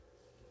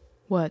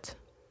What?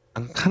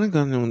 I'm kind of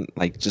gonna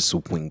like just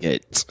wing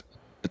it,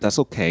 if that's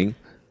okay.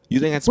 You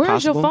think that's Where's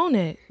possible? your phone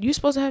at? You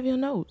supposed to have your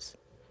notes.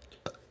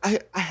 I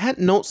had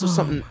notes of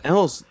something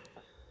else,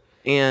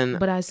 and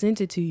But I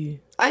sent it to you.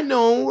 I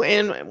know.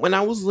 And when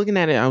I was looking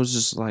at it, I was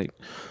just like,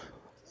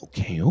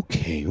 okay. You're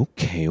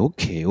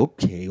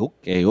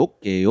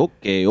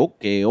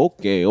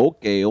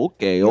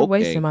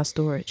wasting my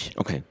storage.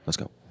 Okay, let's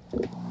go.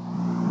 1,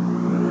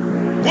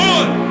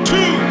 2,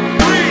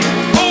 3,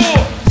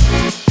 4.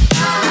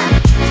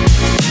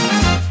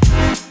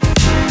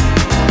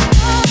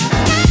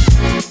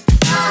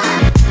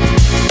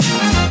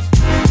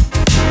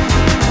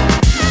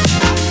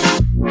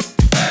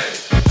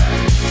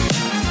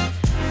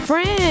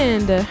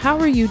 Friend, how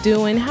are you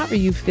doing? How are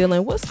you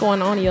feeling? What's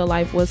going on in your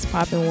life? What's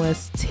popping?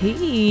 What's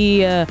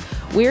tea?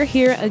 We're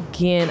here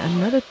again,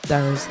 another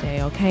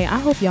Thursday, okay? I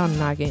hope y'all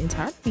not getting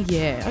tired of me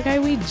yet, okay?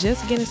 We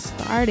just getting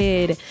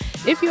started.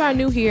 If you are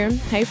new here,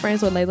 Hey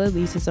Friends with Layla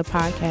Elise is a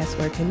podcast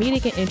for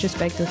comedic and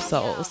introspective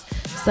souls.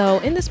 So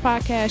in this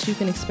podcast, you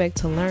can expect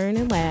to learn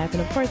and laugh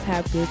and, of course,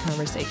 have good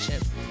conversation.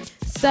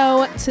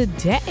 So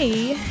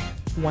today,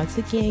 once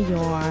again,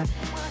 y'all,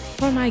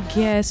 for my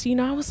guest,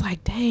 I was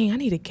like, dang, I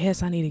need a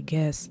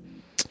guest.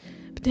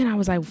 But then I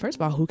was like, first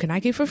of all, who can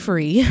I get for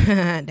free?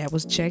 That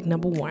was check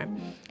number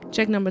 1.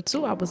 Check number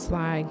 2, I was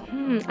like,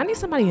 I need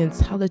somebody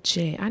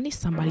intelligent. I need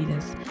somebody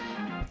that's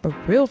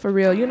for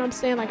real. You know what I'm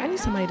saying? Like, I need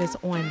somebody that's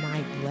on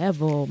my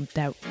level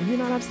that, you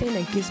know what I'm saying,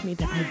 that gives me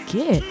that I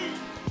get.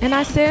 And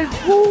I said,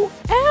 who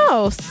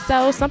else?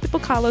 So some people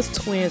call us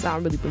twins. I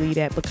don't really believe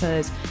that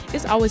because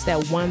it's always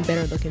that one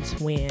better looking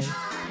twin.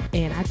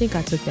 And I think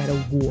I took that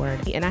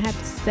award. And I have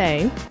to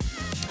say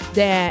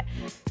that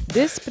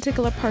this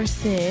particular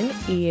person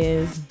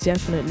is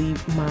definitely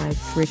my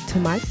frick to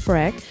my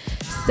freck.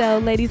 So,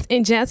 ladies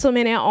and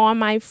gentlemen, and all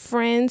my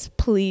friends,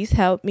 please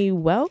help me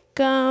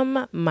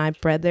welcome my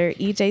brother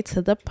EJ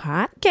to the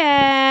podcast.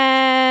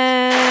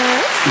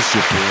 It's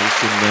your boy,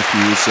 it's your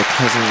nephew, it's your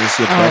cousin, it's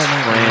your best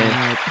friend.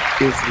 God.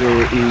 It's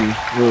Lil E.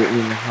 Lil E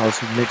in the house.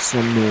 Make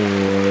some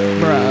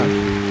noise.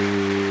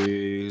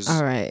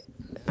 Bruh.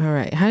 All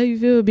right. How do you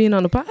feel being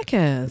on the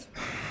podcast?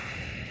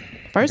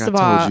 First of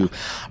all, I told you,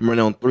 I'm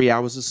running on 3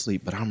 hours of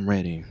sleep, but I'm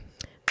ready.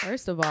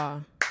 First of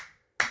all,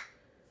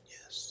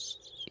 Yes.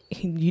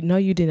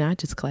 You did not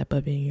just clap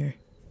up in here.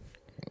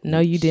 No,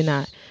 you did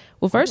not.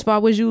 Well, first of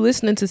all, was you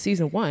listening to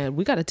season 1?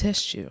 We got to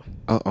test you.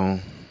 Uh-oh.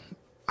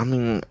 I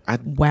mean, I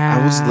was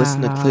Wow.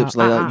 listening to clips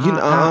like,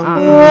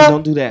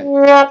 don't do that.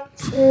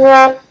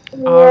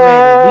 We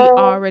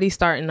already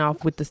starting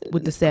off with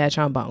the sad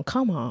trombone.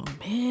 Come on,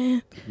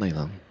 man.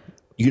 Layla,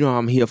 you know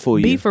I'm here for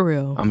you. Be for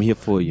real. I'm here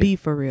for you. Be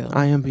for real.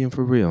 I am being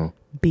for real.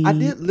 Be. I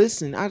did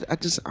listen. I'm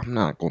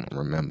not going to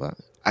remember.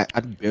 I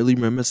barely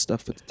remember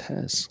stuff for the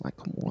test. Like,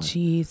 come on.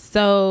 Jeez.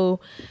 So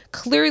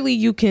clearly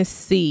you can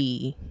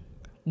see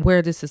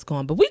where this is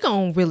going, but we're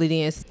going to reel it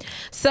in.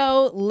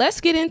 So let's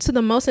get into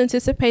the most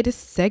anticipated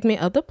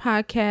segment of the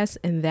podcast,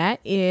 and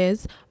that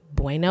is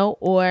Bueno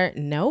or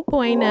No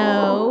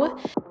Bueno.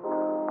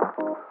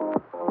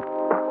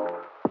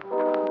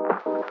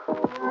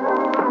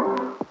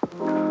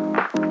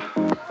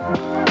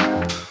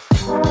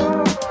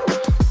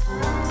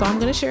 So I'm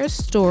going to share a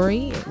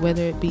story,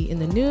 whether it be in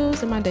the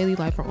news, in my daily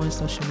life, or on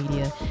social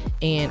media.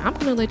 And I'm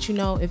going to let you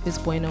know if it's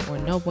bueno or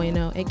no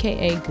bueno,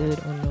 aka good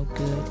or no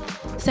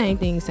good. Same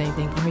thing.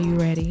 Are you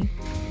ready?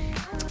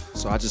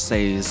 So I just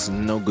say it's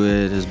no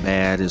good, it's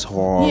bad, it's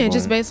horrible. Yeah,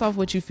 just based off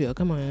what you feel.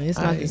 Come on.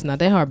 It's not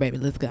that hard, baby.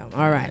 Let's go.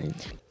 All right.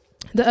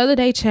 The other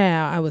day,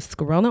 child, I was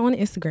scrolling on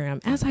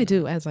Instagram, as I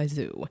do.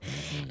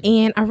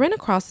 And I ran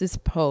across this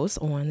post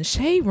on the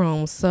Shade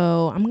Room.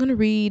 So I'm going to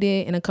read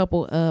it in a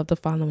couple of the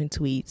following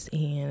tweets,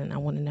 and I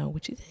want to know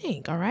what you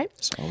think, all right?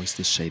 It's always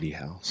the shady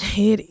house.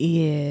 It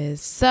is.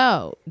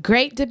 So,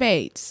 great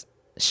debates.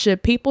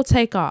 Should people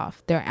take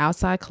off their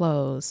outside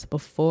clothes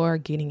before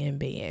getting in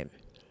bed?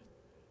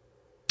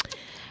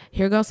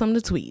 Here go some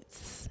of the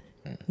tweets.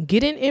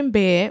 Getting in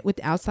bed with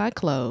outside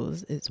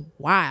clothes is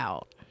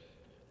wild.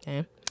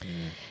 Okay.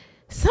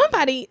 So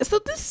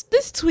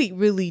this tweet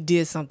really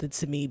did something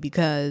to me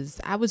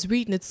because I was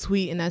reading the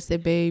tweet and I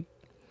said, babe,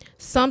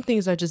 some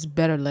things are just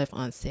better left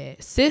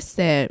unsaid. Sis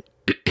said,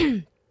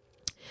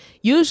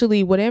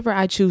 usually whatever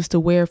I choose to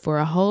wear for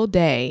a whole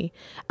day,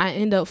 I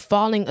end up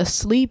falling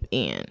asleep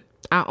in.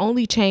 I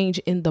only change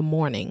in the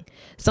morning.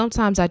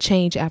 Sometimes I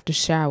change after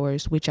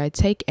showers, which I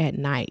take at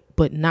night,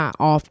 but not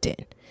often.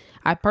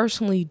 I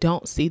personally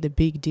don't see the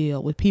big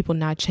deal with people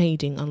not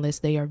changing unless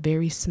they are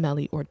very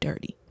smelly or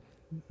dirty.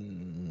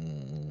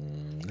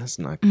 That's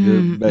not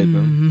good, baby.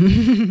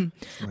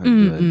 That's not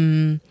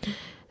good.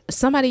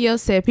 Somebody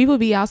else said people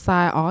be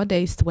outside all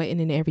day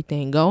sweating and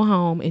everything. Go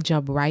home and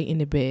jump right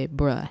into bed.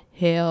 Bruh,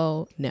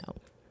 hell no.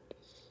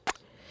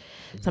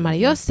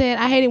 Somebody else said,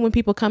 I hate it when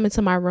people come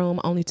into my room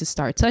only to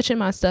start touching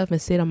my stuff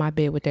and sit on my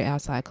bed with their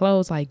outside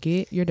clothes. Like,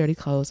 get your dirty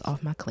clothes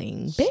off my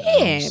clean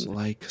bed. Sounds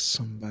like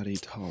somebody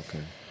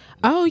talking.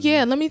 Oh,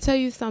 yeah. Let me tell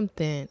you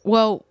something.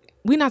 Well,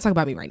 we're not talking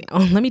about me right now.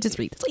 Let me just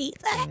read the tweet.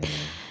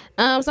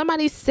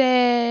 Somebody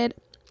said,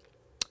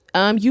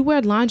 You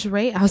wear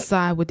lingerie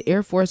outside with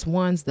Air Force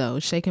Ones, though.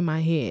 Shaking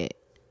my head.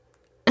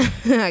 I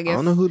guess. I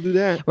don't know who do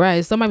that.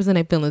 Right. Somebody was in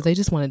their feelings. They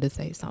just wanted to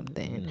say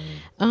something.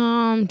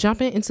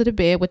 Jumping into the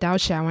bed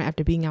without showering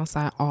after being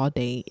outside all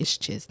day is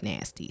just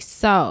nasty.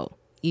 So,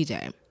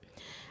 EJ,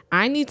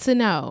 I need to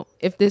know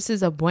if this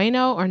is a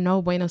bueno or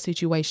no bueno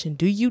situation.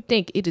 Do you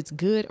think it is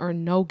good or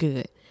no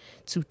good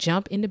to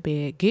jump in the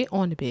bed, get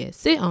on the bed,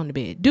 sit on the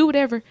bed, do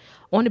whatever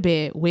on the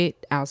bed with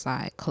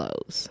outside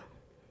clothes?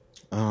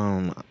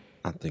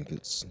 I think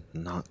it's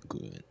not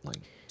good,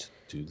 like, to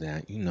do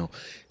that,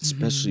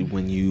 especially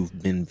when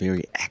you've been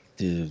very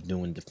active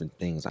doing different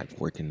things, like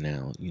working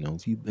out.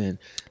 If you've been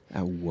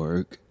at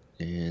work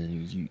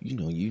and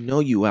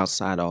you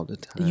outside all the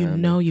time.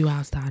 You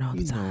outside all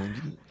the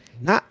time.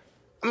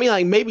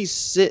 Maybe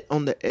sit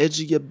on the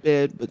edge of your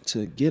bed, but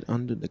to get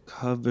under the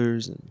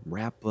covers and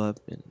wrap up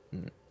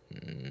and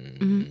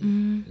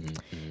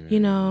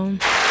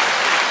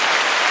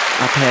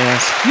I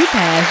pass. You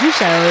pass. You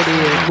showed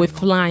it with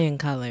flying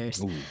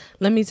colors. Ooh.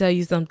 Let me tell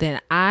you something.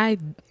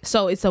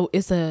 So it's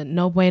a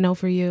no bueno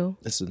for you.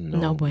 It's a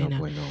no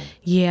bueno.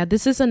 Yeah,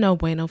 this is a no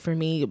bueno for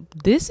me.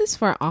 This is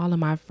for all of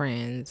my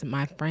friends,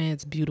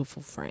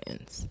 beautiful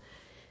friends.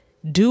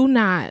 Do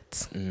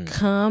not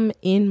come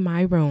in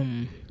my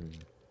room.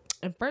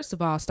 And first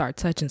of all, start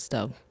touching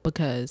stuff,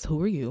 because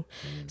who are you?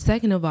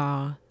 Second of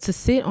all, to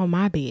sit on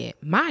my bed,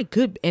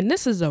 and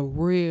this is a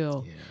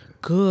real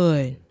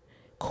good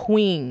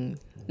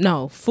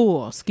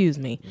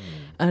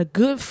a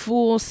good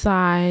full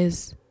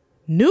size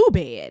new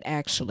bed,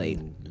 actually.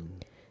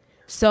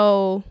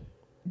 So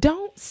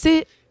don't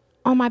sit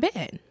on my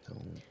bed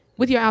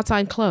with your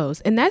outside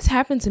clothes. And that's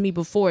happened to me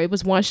before. It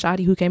was one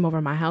shawty who came over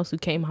to my house, who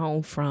came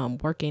home from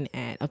working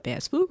at a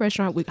fast food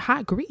restaurant with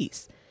hot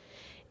grease,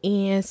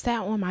 and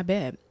sat on my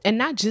bed, and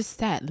not just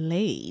sat,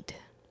 laid.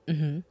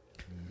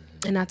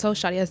 And I told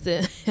shawty, I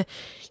said,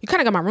 you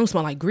kind of got my room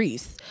smell like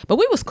grease. But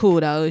we was cool,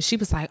 though. She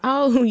was like,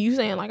 oh, you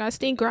saying like I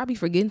stink? Girl, I be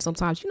forgetting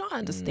sometimes. I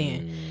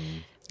understand.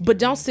 But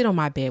don't sit on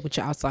my bed with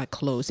your outside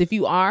clothes. If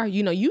you are,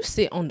 you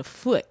sit on the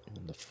foot.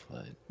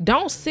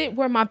 Don't sit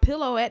where my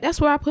pillow at.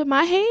 That's where I put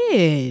my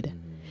head.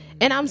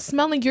 And I'm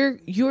smelling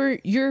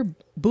your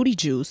booty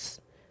juice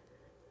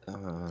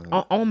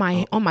on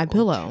my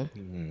pillow.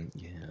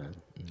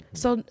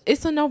 So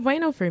it's a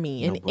no-brainer for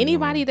me. And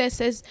anybody that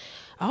says,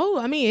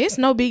 oh, it's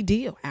no big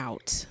deal.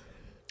 Out.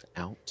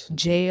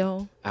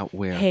 Jail. Out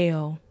where?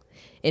 Hell.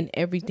 And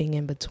everything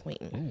in between.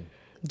 Ooh.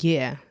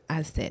 Yeah,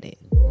 I said it.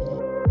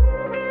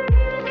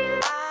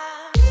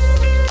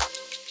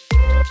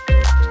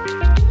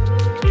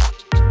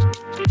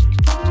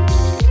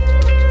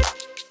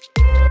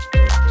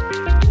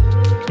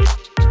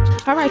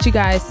 All right, you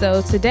guys.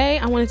 So today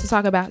I wanted to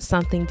talk about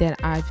something that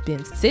I've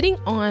been sitting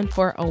on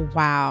for a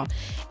while.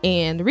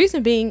 And the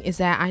reason being is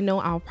that I know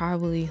I'll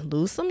probably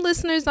lose some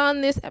listeners on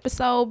this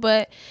episode,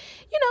 but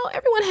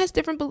everyone has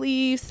different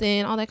beliefs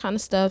and all that kind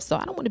of stuff. So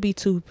I don't want to be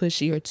too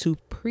pushy or too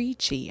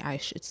preachy, I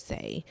should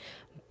say.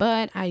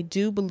 But I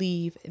do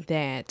believe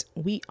that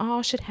we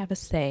all should have a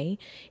say,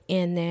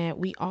 and that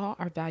we all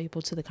are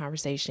valuable to the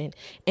conversation.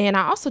 And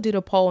I also did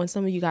a poll, and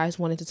some of you guys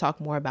wanted to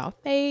talk more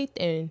about faith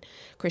and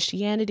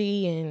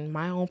Christianity and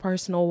my own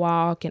personal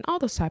walk and all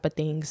those type of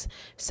things.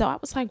 So I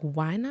was like,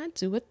 why not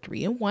do a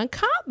 3-in-1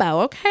 combo?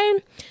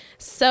 Okay.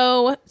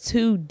 So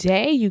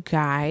today, you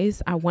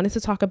guys, I wanted to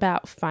talk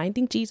about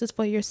finding Jesus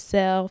for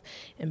yourself,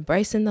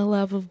 embracing the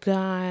love of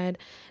God,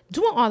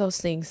 doing all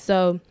those things.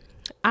 So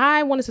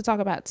I wanted to talk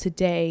about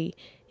today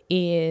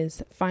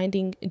is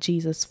finding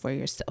Jesus for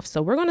yourself.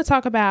 So we're going to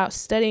talk about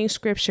studying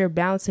scripture,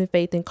 balancing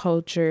faith and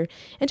culture,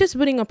 and just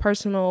building a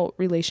personal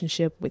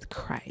relationship with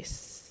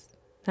Christ.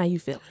 How you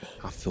feeling?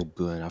 I feel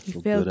good. I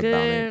feel good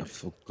about it. I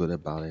feel good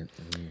about it.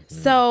 Mm-hmm.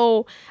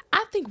 So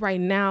I think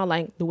right now,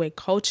 like the way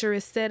culture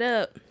is set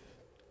up,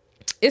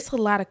 it's a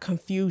lot of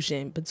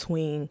confusion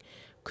between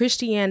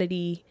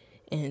Christianity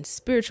and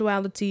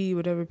spirituality,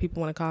 whatever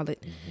people want to call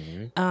it,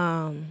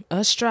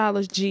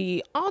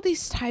 astrology, all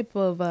these type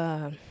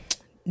of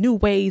new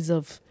ways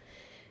of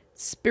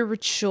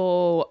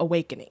spiritual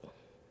awakening.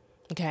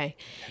 Okay.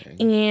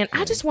 And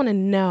I just want to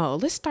know,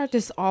 let's start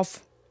this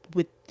off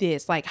with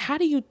this. Like, how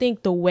do you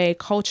think the way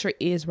culture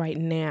is right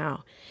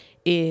now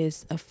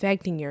is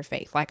affecting your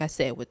faith? Like I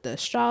said, with the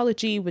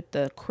astrology, with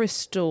the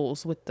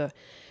crystals, with the,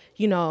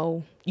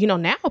 now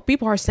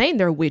people are saying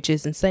they're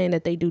witches and saying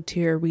that they do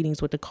tarot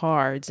readings with the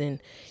cards. And,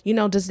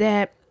 does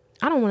that,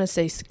 I don't want to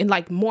say, in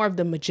like more of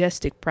the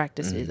majestic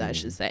practices, I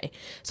should say.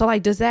 So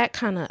like, does that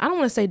kind of, I don't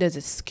want to say, does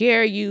it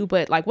scare you,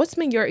 but like, what's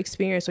been your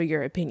experience or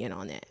your opinion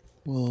on that?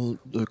 Well,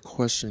 the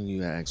question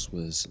you asked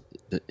was,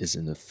 is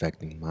it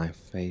affecting my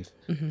faith?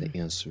 The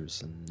answer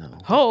is no.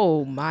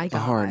 Oh my God. A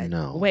hard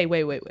no. Wait. It's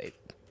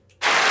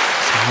a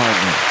hard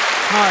no.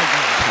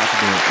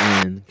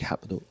 Capital N,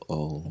 capital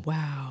O.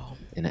 Wow.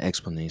 And an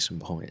explanation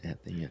point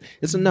at the end.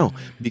 It's a no,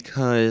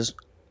 because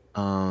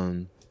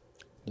the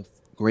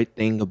great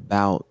thing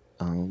about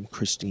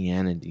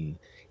Christianity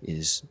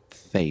is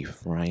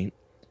faith, right?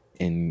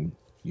 And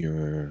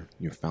your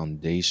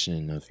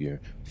foundation of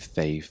your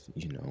faith,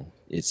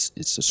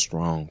 it's a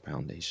strong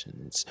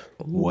foundation. It's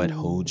what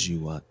holds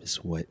you up.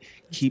 It's what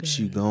keeps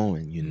you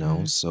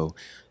going, So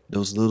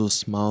those little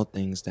small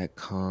things that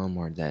come,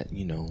 or that,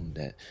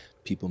 that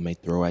people may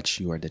throw at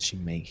you, or that you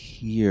may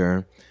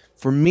hear,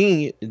 for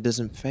me, it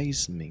doesn't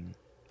faze me,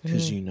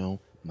 because,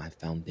 my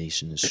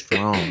foundation is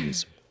strong.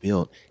 It's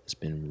built. It's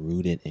been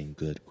rooted in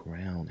good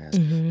ground, as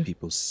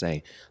people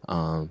say.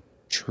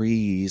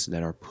 Trees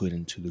that are put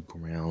into the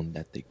ground,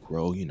 that they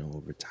grow,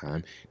 over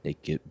time, they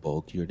get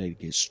bulkier, they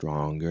get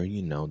stronger,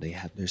 they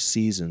have their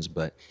seasons,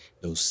 but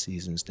those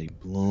seasons, they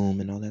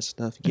bloom and all that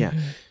stuff. Yeah,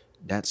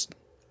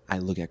 I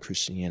look at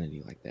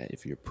Christianity like that.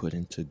 If you're put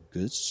into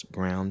good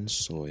ground and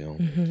soil,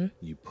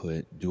 you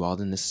do all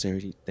the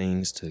necessary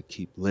things to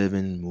keep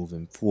living,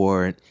 moving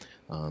forward,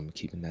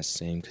 keeping that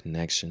same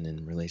connection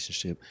and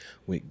relationship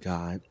with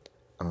God,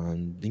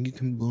 then you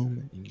can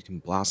bloom and you can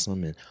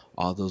blossom and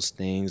all those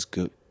things.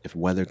 Good. If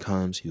weather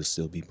comes, you'll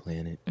still be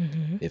planted.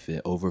 If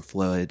it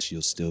overfloods,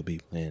 you'll still be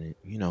planted.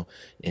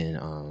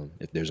 And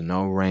if there's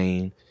no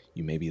rain,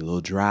 you may be a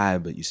little dry,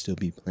 but you still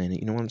be planted.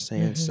 You know what I'm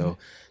saying? So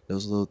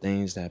those little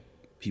things that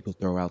people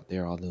throw out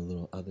there, all the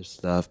little other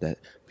stuff that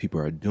people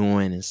are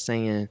doing and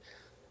saying,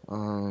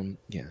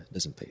 it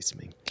doesn't faze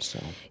me. So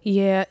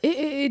yeah,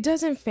 it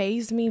doesn't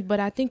faze me, but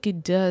I think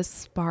it does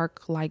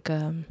spark like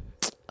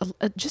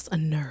just a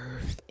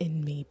nerve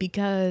in me,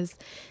 because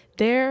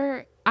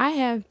I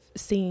have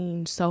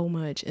seen so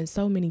much, and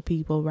so many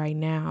people right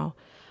now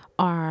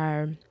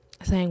are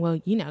saying, well,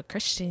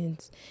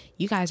 Christians,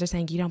 you guys are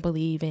saying you don't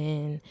believe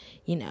in,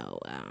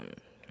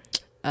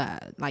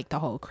 like the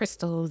whole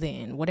crystals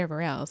and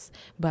whatever else,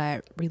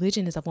 but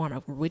religion is a form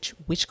of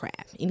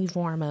witchcraft. Any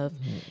form of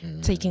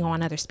taking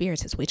on other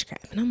spirits is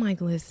witchcraft. And I'm like,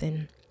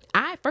 listen,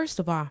 first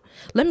of all,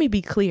 let me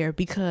be clear,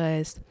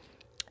 because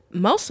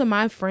most of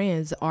my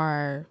friends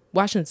are,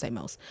 well, I shouldn't say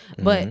most,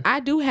 but I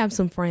do have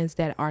some friends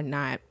that are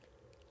not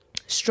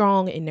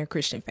strong in their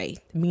Christian faith,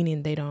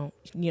 meaning they don't,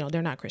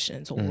 they're not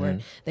Christians, or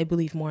they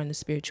believe more in the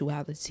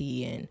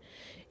spirituality and,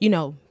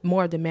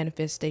 more of the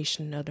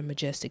manifestation of the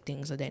majestic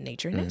things of that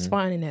nature. And that's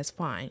fine, and that's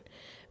fine.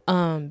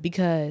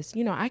 Because,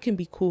 I can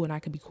be cool and I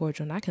can be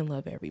cordial and I can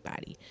love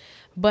everybody.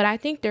 But I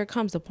think there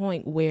comes a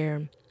point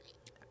where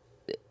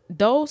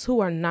those who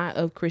are not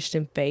of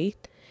Christian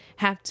faith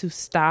have to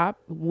stop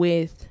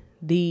with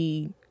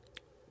the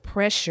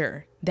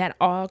pressure that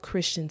all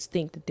Christians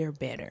think that they're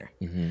better,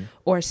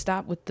 or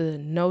stop with the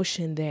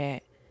notion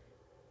that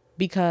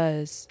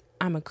because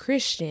I'm a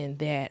Christian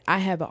that I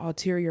have an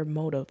ulterior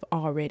motive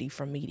already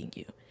from meeting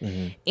you.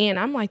 And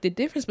I'm like, the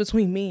difference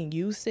between me and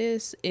you,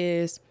 sis,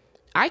 is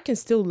I can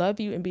still love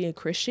you and be a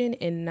Christian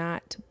and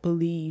not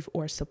believe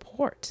or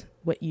support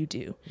what you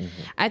do.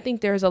 I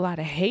think there's a lot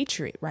of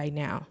hatred right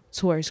now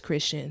towards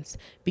Christians,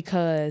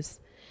 because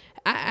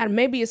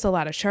maybe it's a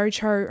lot of church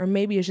hurt, or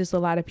maybe it's just a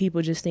lot of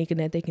people just thinking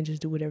that they can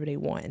just do whatever they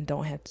want and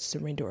don't have to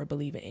surrender or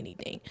believe in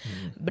anything.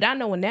 But I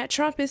know when that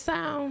trumpet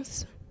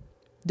sounds,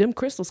 them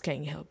crystals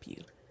can't help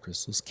you.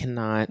 Crystals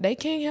cannot. They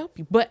can't help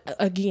you. But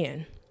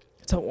again,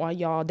 to all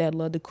y'all that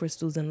love the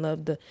crystals and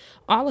love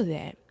all of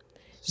that.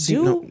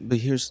 But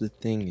here's the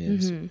thing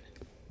is,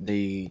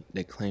 they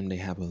claim they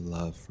have a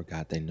love for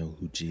God. They know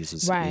who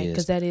Jesus is. Right,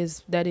 because that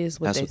is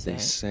what they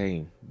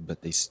say.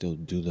 But they still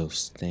do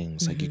those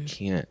things. Like, you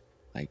can't,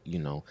 like,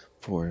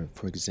 for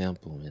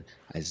example, in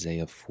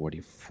Isaiah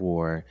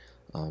 44,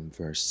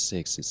 verse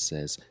 6, it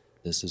says,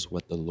 "This is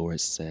what the Lord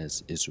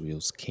says,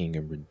 Israel's King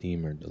and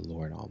Redeemer, the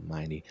Lord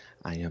Almighty.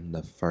 I am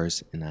the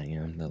first and I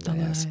am the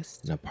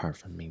last. And apart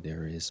from me,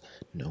 there is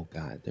no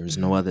God." There is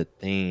no other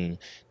thing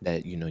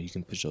that, you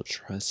can put your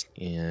trust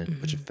in,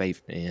 put your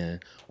faith in,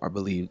 or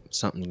believe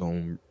something's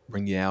going to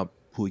bring you out,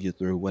 pull you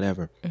through,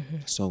 whatever.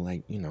 So,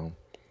 like, and,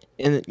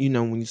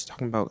 when you're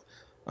talking about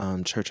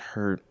church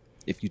hurt,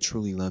 if you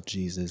truly love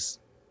Jesus,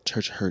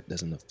 church hurt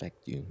doesn't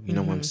affect you. You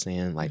know what I'm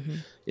saying? Like,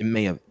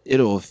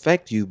 it'll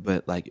affect you,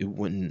 but like, it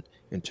wouldn't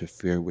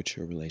interfere with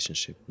your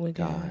relationship with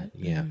God.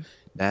 Yeah.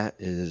 That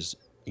is,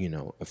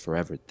 a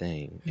forever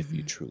thing if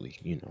you truly,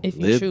 if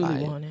live you truly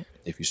by want it.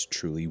 If you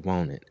truly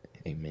want it.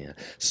 Amen.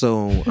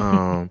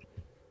 So,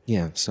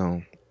 yeah.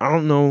 So I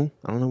don't know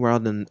where all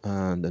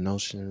the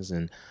notions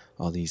and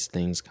all these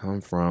things come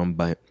from,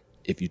 but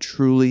if you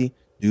truly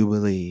do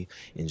believe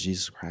in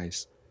Jesus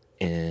Christ,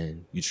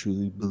 and you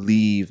truly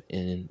believe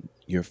in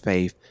your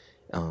faith,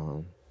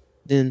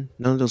 then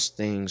none of those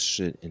things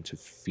should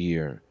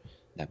interfere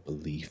that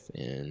belief.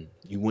 And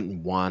you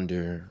wouldn't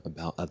wander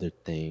about other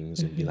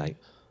things and be like,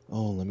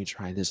 oh, let me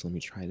try this, let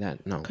me try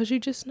that. No. Because you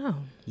just know.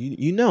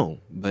 You know,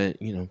 but,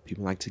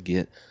 people like to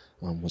get,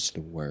 what's the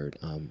word?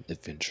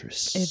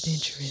 Adventurous.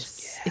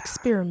 Yeah.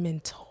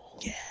 Experimental.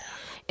 Yeah.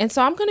 And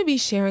so I'm going to be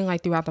sharing,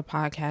 like, throughout the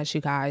podcast,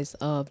 you guys,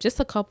 of just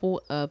a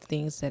couple of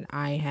things that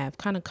I have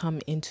kind of come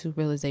into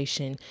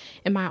realization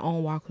in my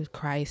own walk with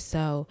Christ.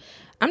 So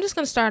I'm just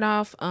going to start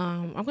off.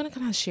 I'm going to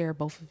kind of share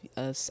both of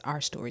us,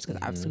 our stories,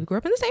 because obviously we grew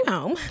up in the same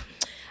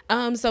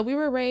home. So we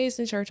were raised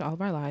in church all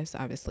of our lives,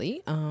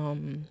 obviously.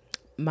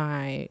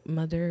 my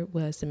mother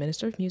was the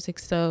minister of music,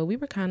 so we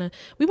weren't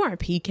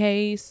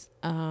PKs,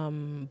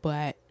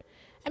 but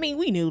I mean,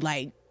 we knew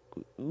like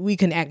we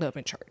can act up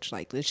in church.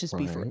 Like, let's just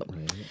be for real.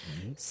 Right.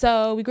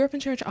 So we grew up in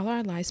church all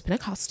our lives,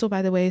 Pentecostal,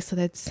 by the way. So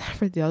that's,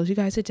 for those of you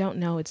guys that don't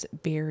know, it's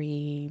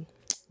very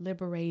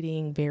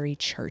liberating, very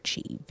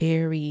churchy,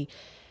 very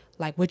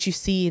like what you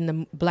see in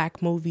the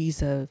black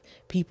movies of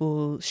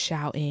people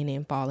shouting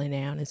and falling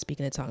down and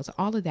speaking in tongues.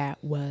 All of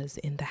that was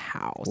in the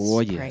house.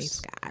 Oh, yes.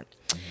 Praise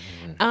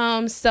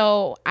God.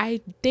 So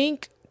I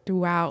think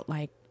throughout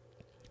like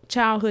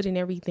childhood and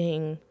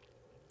everything,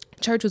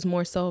 church was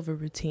more so of a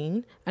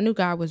routine. I knew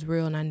God was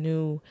real, and I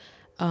knew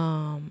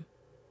all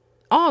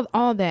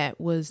that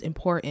was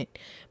important.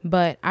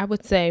 But I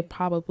would say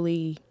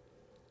probably,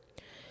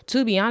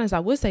 to be honest, I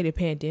would say the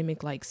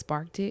pandemic like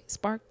sparked it.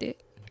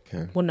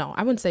 Okay. Well, no,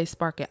 I wouldn't say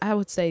spark it. I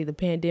would say the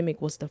pandemic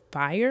was the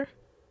fire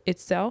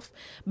itself,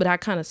 but I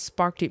kind of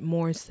sparked it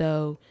more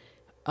so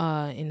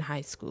in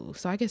high school.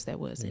 So I guess that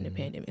was in the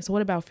pandemic. So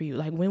what about for you?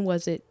 Like, when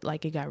was it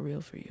like it got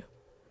real for you?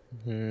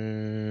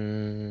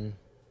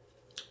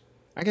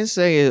 I can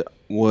say it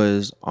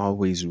was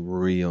always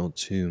real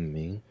to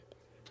me.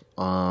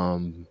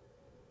 But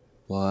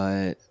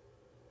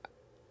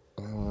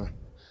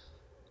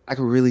I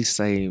could really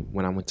say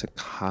when I went to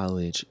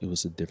college, it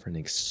was a different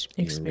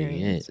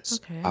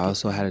experience. Okay, I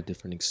also had a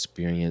different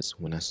experience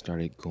when I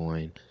started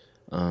going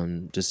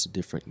just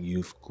different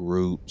youth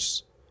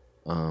groups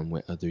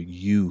with other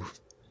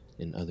youth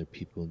and other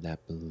people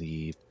that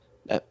believe,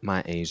 at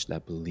my age,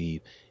 that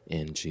believe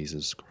in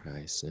Jesus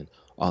Christ and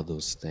all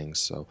those things.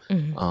 So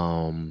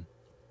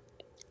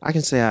I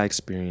can say I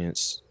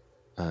experienced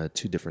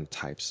two different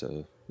types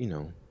of,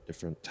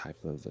 different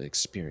type of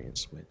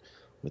experience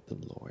with the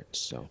Lord.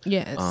 So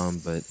Yes.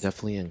 But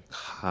definitely in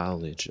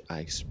college, I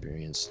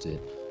experienced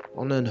it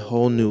on a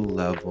whole new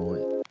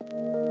level.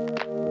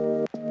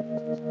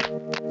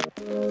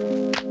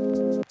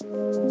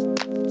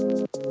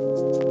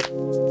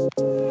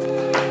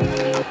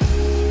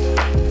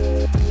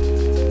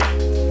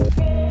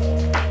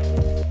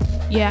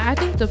 Yeah, I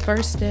think the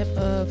first step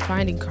of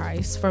finding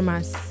Christ for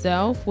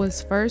myself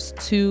was first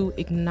to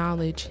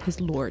acknowledge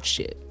his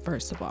lordship,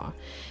 first of all,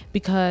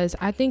 because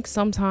I think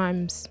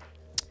sometimes,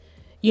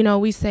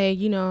 we say,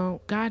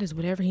 God is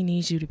whatever he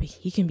needs you to be.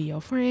 He can be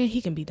your friend.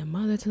 He can be the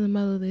mother to the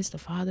motherless, the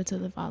father to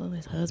the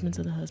fatherless, husband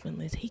to the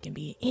husbandless. He can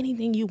be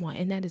anything you want.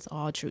 And that is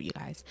all true, you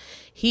guys.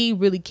 He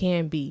really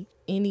can be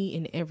any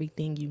and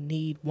everything you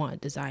need,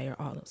 want, desire,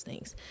 all those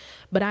things.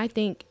 But I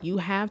think you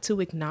have to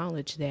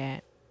acknowledge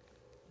that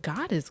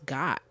God is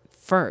God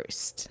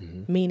first,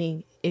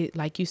 meaning it,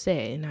 like you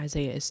said in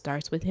Isaiah, it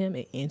starts with him,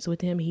 it ends with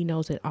him. He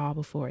knows it all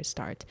before it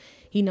starts.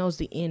 He knows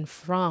the end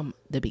from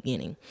the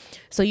beginning.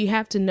 So you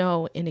have to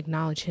know and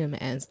acknowledge him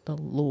as the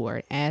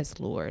Lord, as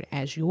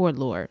your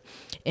Lord,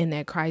 and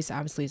that Christ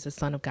obviously is the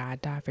Son of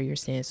God, died for your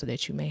sins so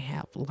that you may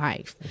have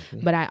life.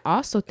 But I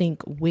also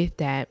think with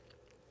that,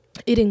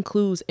 it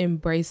includes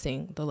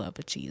embracing the love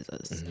of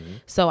Jesus.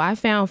 So I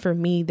found for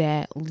me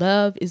that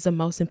love is the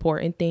most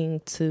important thing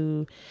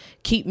to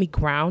keep me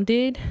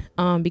grounded,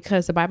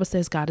 because the Bible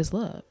says God is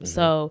love.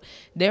 So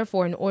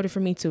therefore, in order for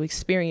me to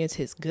experience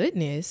his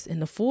goodness and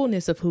the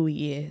fullness of who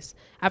he is,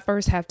 I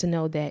first have to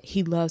know that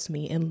he loves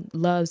me and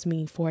loves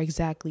me for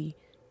exactly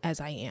as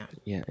I am.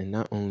 Yeah, and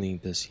not only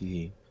does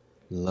he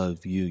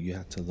love you, you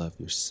have to love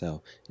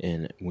yourself.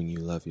 And when you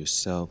love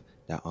yourself,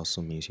 that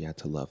also means you have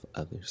to love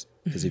others.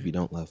 Because if you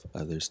don't love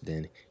others,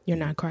 then You're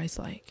not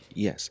Christ-like.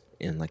 yes,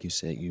 and like you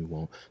said, you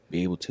won't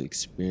be able to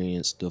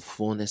experience the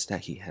fullness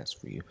that he has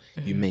for you.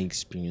 You may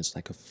experience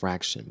like a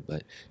fraction,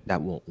 but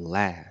that won't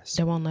last.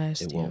 That won't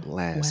last. It yeah. won't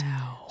last.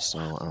 Wow.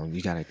 So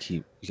you gotta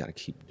keep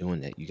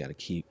doing that. You gotta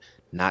keep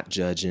not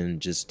judging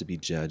just to be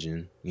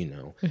judging.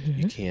 You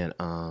can't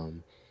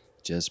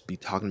just be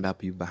talking about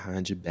people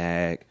behind your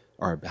back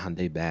or behind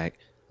their back,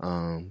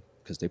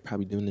 because they're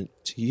probably doing it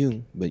to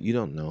you, but you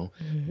don't know.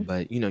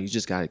 But you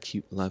just gotta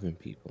keep loving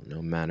people,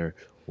 no matter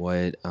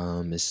what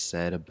is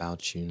said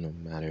about you, no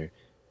matter,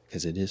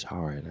 because it is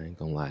hard. I ain't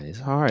gonna lie, it's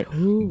hard.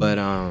 Ooh. But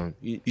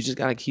you just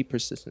gotta keep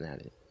persistent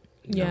at it.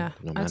 Yeah,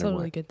 no I matter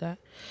totally what. get that.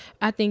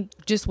 I think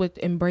just with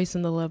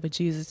embracing the love of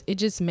Jesus, it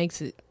just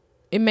makes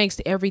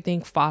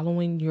everything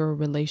following your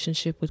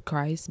relationship with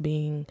Christ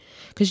being,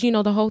 because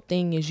the whole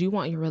thing is you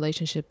want your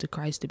relationship to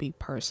Christ to be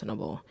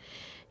personable.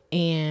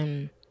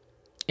 And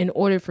in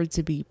order for it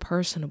to be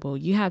personable,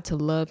 you have to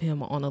love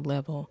him on a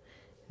level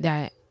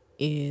that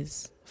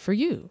is for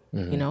you.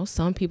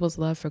 Some people's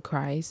love for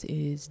Christ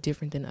is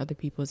different than other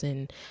people's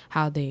in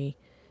how they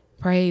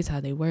praise,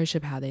 how they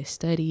worship, how they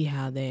study,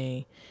 how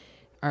they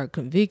are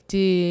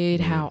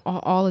convicted, how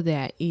all of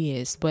that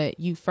is. But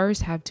you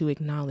first have to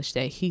acknowledge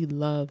that he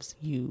loves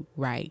you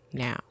right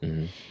now.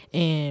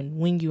 And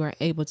when you are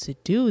able to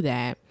do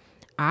that,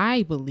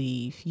 I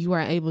believe you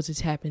are able to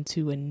tap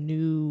into a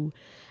new,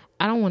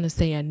 I don't want to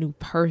say a new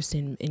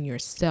person in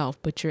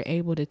yourself, but you're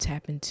able to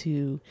tap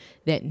into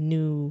that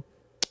new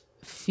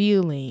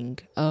feeling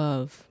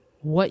of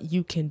what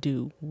you can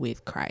do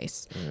with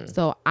Christ.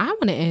 So I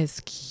want to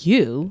ask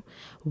you,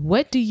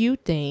 what do you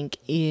think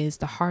is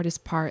the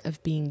hardest part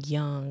of being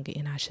young,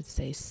 and I should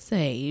say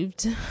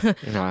saved,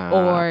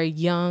 or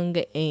young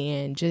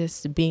and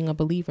just being a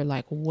believer?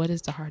 Like, what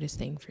is the hardest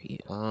thing for you?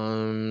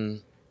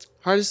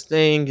 Hardest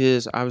thing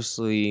is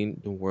obviously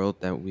the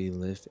world that we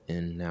live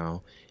in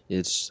now.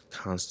 It's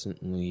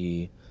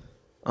constantly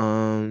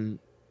a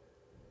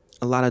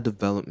lot of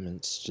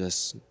developments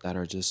just that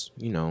are just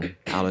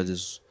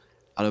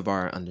out of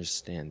our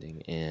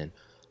understanding, and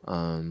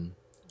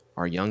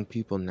our young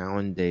people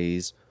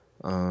nowadays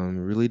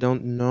really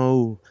don't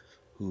know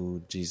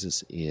who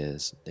Jesus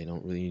is. They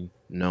don't really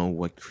know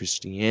what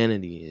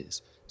Christianity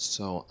is.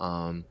 So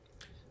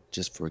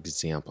just for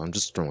example, I'm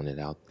just throwing it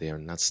out there.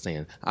 I'm not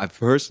saying I've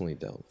personally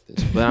dealt with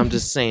this, but I'm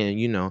just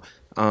saying,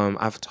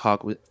 I've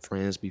talked with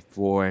friends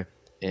before,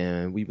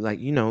 and we be like,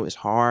 it's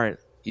hard.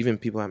 Even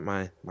people at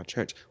my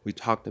church, we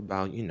talked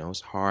about,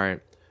 it's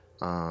hard,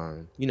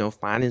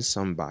 finding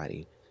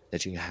somebody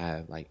that you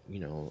have, like,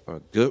 a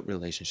good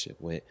relationship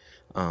with,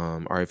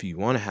 or if you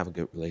want to have a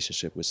good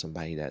relationship with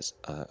somebody that's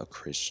a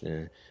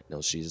Christian,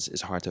 knows Jesus.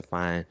 It's hard to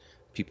find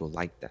people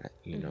like that,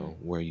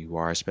 where you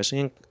are, especially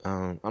in,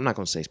 I'm not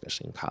going to say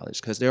especially in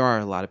college, because there are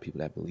a lot of people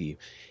that believe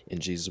in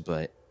Jesus,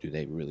 but do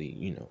they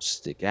really,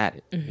 stick at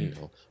it?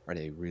 Are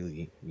they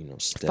really,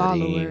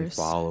 studying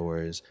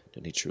followers? Do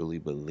they truly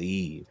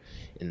believe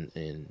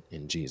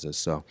in Jesus?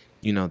 So,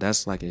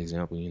 that's like an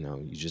example,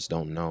 you just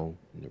don't know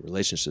in the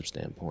relationship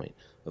standpoint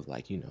of,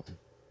 like,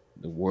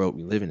 the world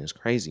we live in is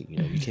crazy.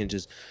 You can't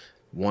just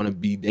want to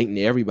be dating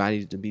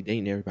everybody to be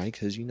dating everybody,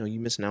 because, you're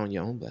missing out on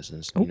your own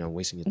blessings,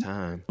 wasting your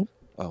time.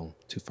 Oh,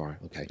 too far.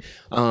 Okay.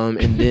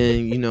 And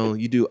then,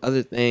 you do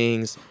other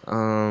things.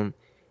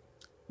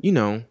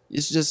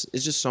 It's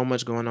just so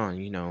much going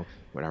on,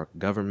 with our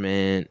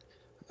government,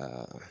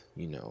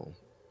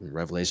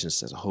 Revelation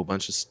says a whole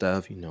bunch of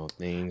stuff,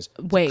 things.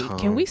 Wait,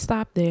 can we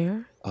stop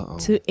there? Uh-oh.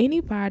 To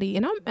anybody,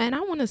 and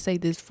I want to say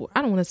this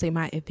I don't want to say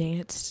my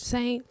advanced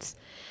saints,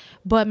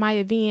 but my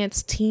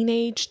advanced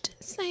teenaged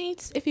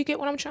saints, if you get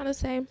what I'm trying to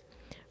say.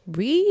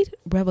 Read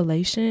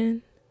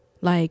Revelation,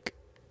 like,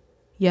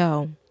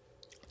 yo.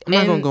 I'm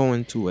not gonna go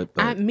into it,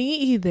 but me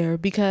either,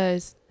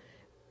 because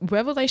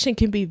Revelation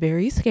can be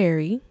very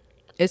scary,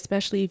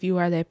 especially if you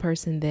are that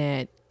person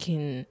that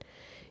can,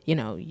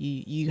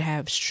 you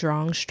have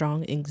strong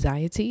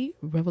anxiety.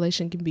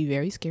 Revelation can be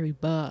very scary,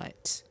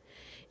 but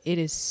it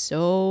is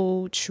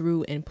so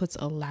true and puts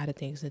a lot of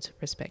things into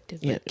perspective.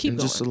 Yeah, keep and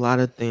going. just a lot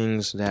of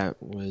things that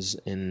was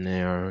in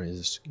there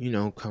is,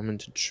 coming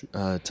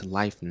to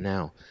life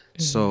now.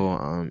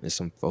 So it's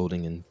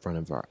unfolding in front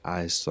of our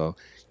eyes. So,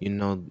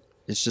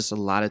 it's just a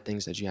lot of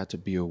things that you have to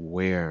be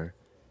aware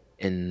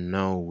and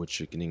know what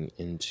you're getting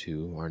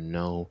into, or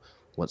know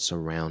what's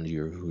around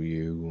you, or who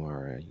you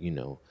are,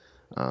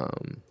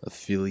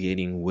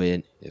 affiliating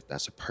with, if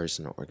that's a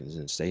person or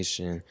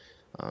organization,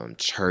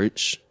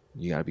 church.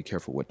 You got to be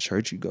careful what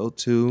church you go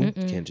to.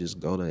 You can't just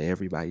go to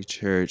everybody's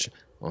church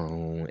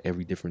on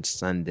every different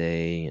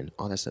Sunday and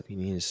all that stuff. You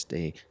need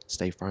to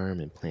stay firm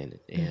and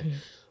planted.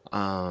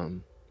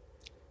 And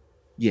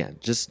yeah,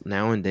 just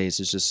nowadays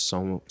it's just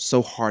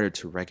so harder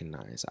to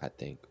recognize, I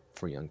think,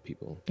 for young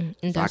people.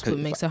 And that's what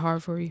makes it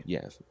hard for you?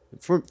 Yeah,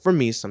 for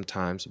me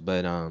sometimes,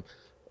 but on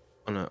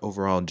an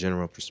overall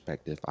general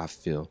perspective, I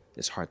feel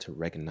it's hard to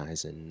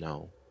recognize and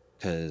know,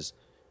 because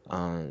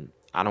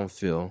I don't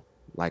feel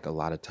like a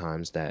lot of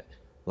times that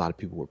a lot of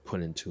people were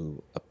put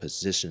into a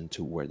position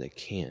to where they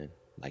can,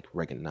 like,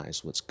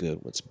 recognize what's good,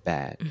 what's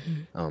bad.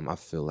 I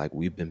feel like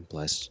we've been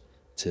blessed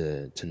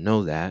to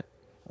know that,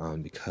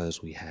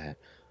 because we had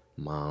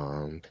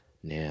mom,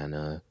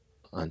 nana,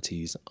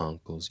 aunties,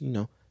 uncles,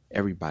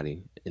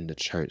 everybody in the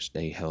church.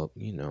 They helped,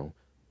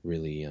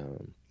 really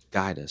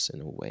guide us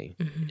in a way.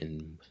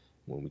 And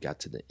when we got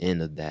to the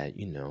end of that,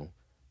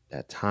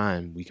 that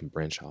time, we can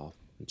branch off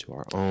into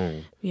our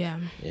own,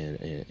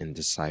 and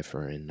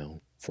decipher and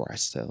know for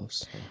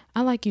ourselves. So.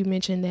 I like you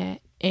mentioned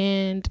that.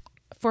 And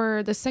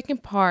for the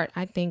second part,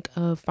 I think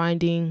of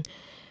finding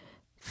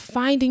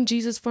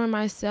Jesus for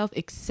myself,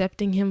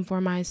 accepting him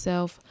for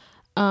myself,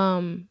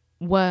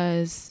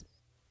 was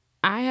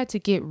I had to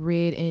get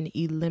rid and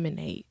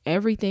eliminate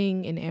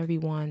everything and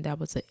everyone that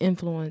was an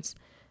influence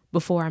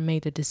before I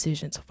made the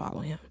decision to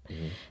follow him.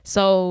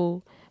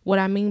 So what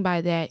I mean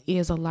by that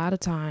is, a lot of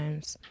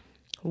times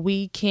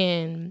we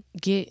can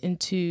get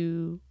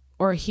into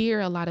or hear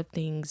a lot of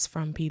things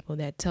from people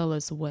that tell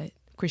us what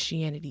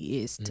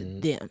Christianity is to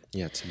them.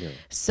 Yeah, to them.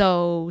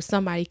 So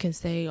somebody can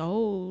say,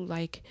 oh,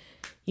 like,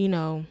 you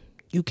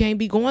can't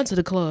be going to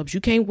the clubs.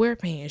 You can't wear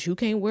pants. You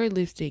can't wear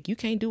lipstick. You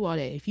can't do all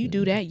that. If you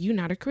do that, you're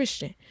not a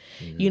Christian.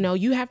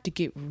 You have to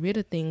get rid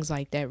of things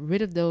like that,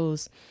 rid of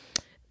those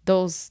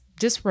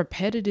just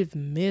repetitive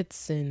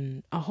myths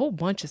and a whole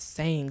bunch of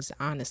sayings,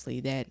 honestly,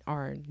 that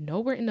are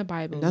nowhere in the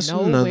Bible,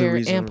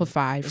 nowhere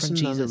amplified from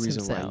Jesus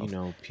himself. That's another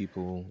reason why,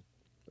 people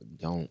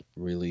don't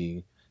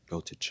really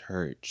go to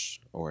church,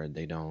 or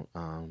they don't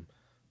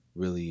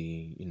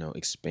really,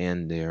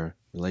 expand their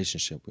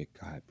relationship with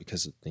God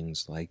because of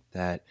things like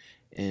that.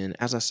 And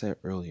as I said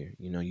earlier,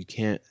 you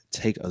can't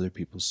take other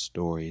people's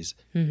stories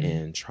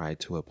and try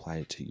to apply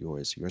it to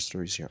yours. Your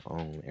story is your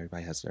own.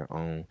 Everybody has their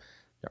own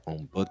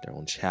book, their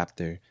own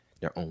chapter,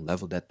 their own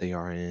level that they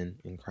are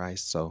in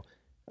Christ. So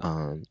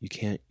you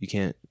can't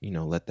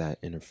let that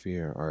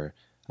interfere or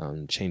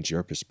change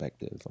your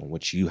perspective on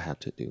what you have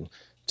to do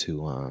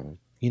to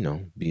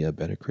be a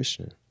better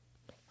Christian.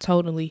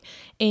 Totally.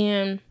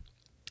 And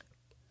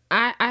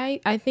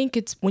I think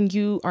it's when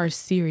you are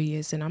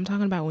serious, and I'm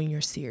talking about when you're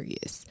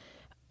serious,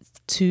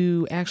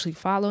 to actually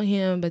follow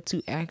him, but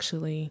to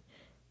actually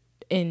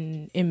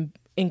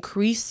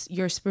increase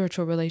your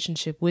spiritual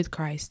relationship with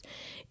Christ.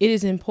 It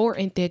is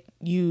important that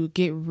you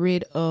get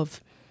rid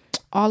of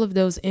all of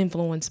those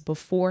influence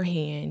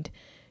beforehand,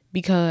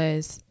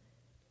 because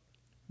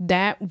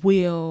that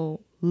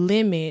will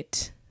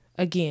limit,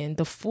 again,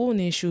 the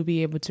fullness you'll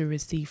be able to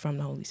receive from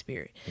the Holy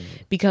Spirit.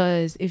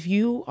 Because if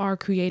you are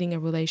creating a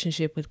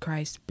relationship with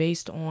Christ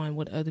based on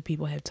what other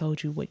people have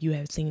told you, what you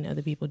have seen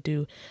other people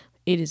do,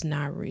 it is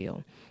not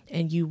real.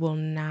 And you will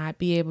not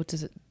be able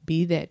to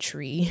be that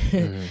tree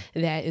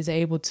that is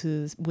able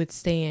to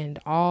withstand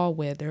all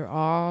weather,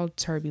 all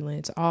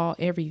turbulence, all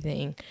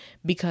everything,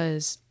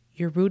 because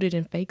you're rooted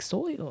in fake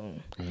soil.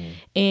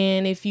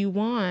 And if you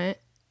want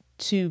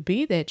to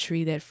be that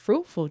tree, that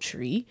fruitful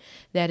tree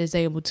that is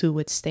able to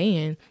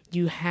withstand,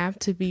 you have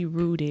to be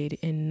rooted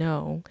and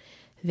know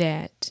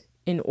that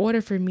in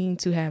order for me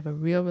to have a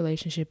real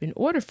relationship, in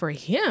order for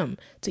him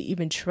to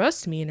even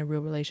trust me in a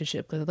real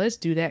relationship, because let's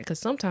do that, because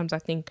sometimes I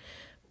think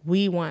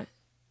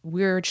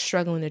we're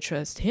struggling to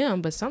trust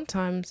him, but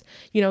sometimes,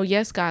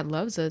 yes, God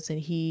loves us and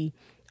he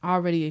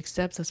already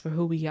accepts us for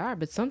who we are,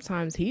 but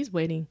sometimes he's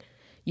waiting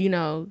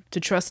to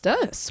trust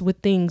us with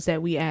things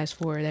that we ask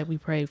for, that we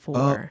pray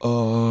for.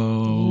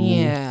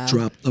 Yeah.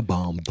 Drop the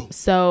bomb.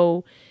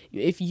 So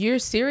if you're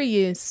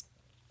serious,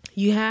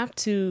 you have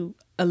to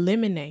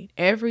eliminate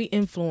every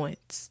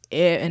influence,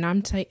 and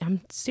I'm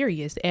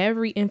serious,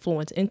 every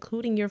influence,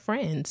 including your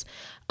friends,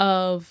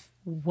 of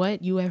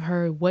what you have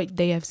heard, what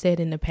they have said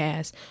in the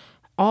past,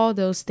 all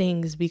those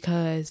things,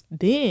 because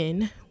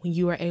then when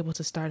you are able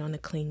to start on a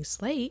clean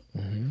slate,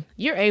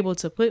 you're able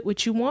to put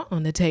what you want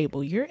on the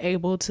table. You're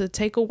able to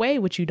take away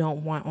what you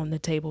don't want on the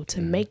table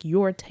to make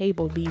your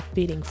table be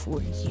fitting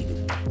for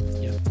you.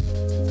 Yep.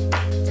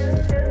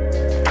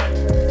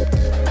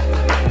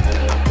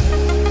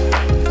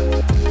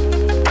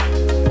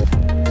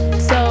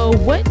 So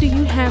what do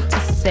you have to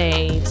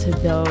say to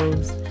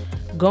those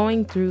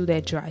going through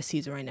that dry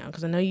season right now?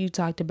 Because I know you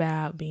talked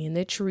about being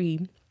the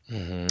tree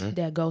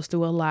that goes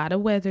through a lot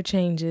of weather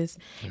changes,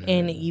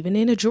 and even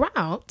in a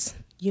drought,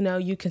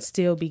 you can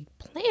still be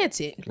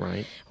planted.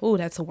 Right. Oh,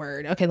 that's a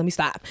word. Okay, let me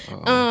stop.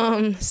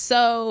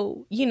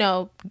 So,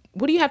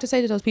 what do you have to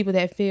say to those people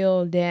that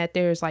feel that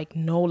there's like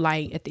no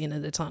light at the end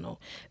of the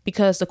tunnel?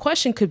 Because the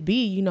question could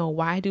be,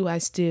 why do I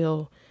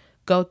still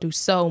go through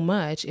so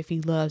much if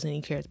he loves and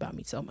he cares about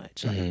me so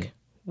much? Like,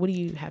 what do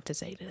you have to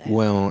say to that?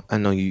 Well, I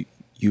know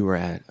you were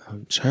at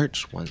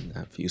church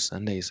a few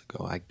Sundays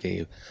ago. I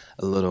gave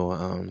a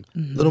little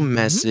little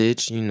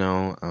message.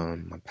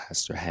 My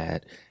pastor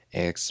had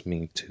asked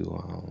me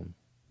to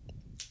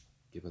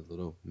give a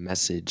little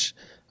message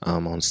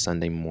on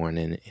Sunday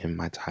morning, and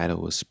my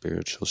title was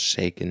Spiritual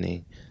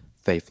Shakening,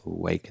 Faith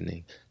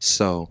Awakening.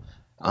 So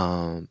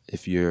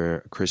if you're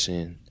a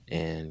Christian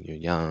and you're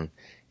young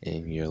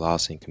and you're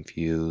lost and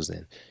confused,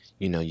 and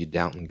you're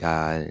doubting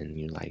God, and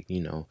you're like,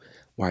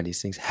 why are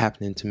these things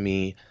happening to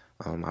me?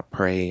 I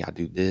pray, I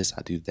do this,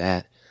 I do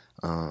that.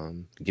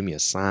 Give me a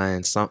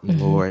sign, something,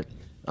 Lord.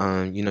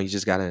 You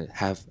just gotta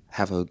have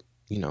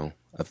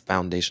a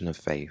foundation of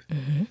faith.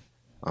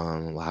 A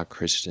lot of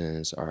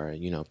Christians are,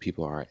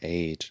 people our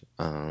age,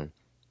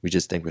 we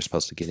just think we're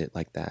supposed to get it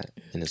like that,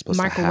 and it's supposed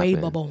Microwave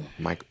to happen.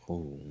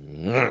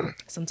 bubble.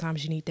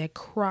 Sometimes you need that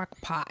crock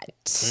pot.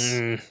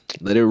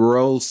 Let it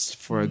roast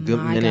for a good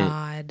My minute.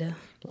 God.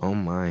 Oh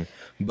my!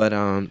 But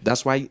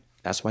that's why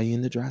you're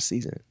in the dry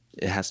season.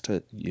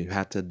 You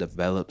have to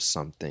develop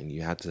something.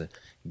 You have to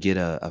get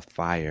a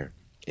fire,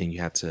 and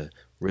you have to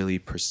really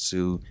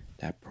pursue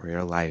that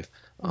prayer life.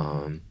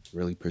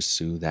 Really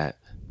pursue that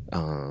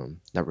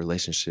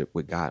relationship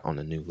with God on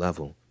a new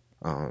level.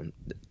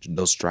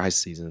 Those dry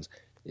seasons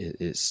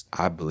is,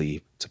 I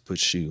believe, to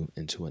push you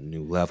into a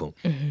new level.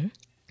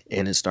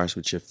 And it starts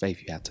with your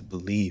faith. You have to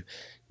believe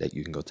that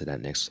you can go to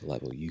that next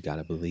level. You got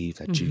to believe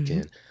that you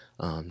can.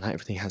 Not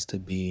everything has to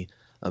be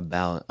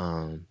about,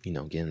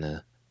 getting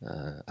a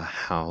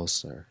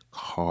house or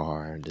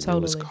car, the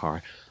newest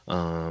car,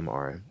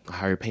 or a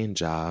higher paying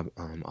job.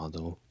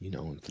 Although,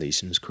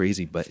 inflation is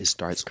crazy, but it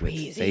starts with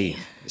faith.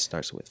 It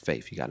starts with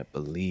faith. You got to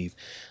believe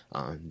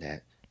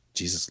that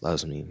Jesus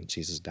loves me.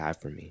 Jesus died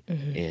for me.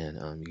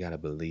 And you got to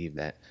believe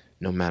that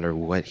no matter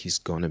what, he's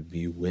going to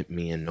be with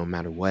me, and no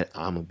matter what,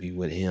 I'm going to be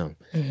with him.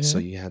 So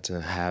you have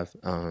to have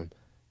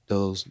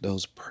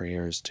those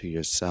prayers to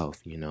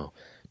yourself,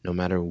 no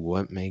matter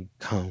what may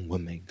come, what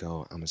may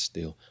go, I'm going to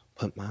still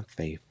put my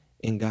faith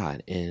in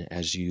God. And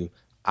as you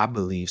I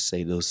believe,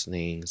 say those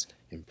things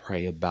and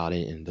pray about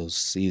it in those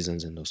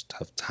seasons and those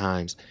tough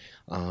times,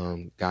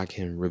 God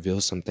can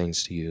reveal some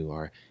things to you,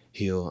 or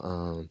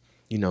He'll,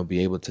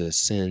 be able to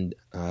send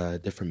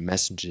different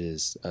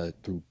messages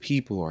through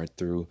people, or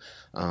through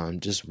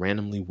just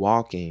randomly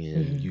walking,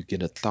 and you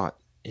get a thought,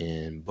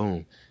 and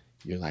boom,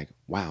 you're like,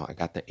 wow, I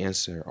got the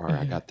answer, or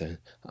I got the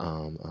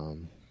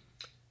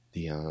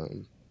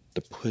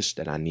the push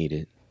that I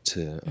needed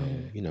to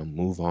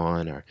move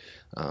on, or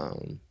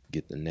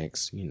get the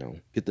next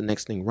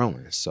thing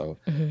rolling. So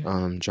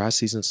dry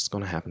seasons is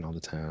going to happen all the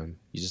time.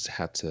 You just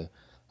have to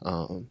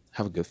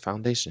have a good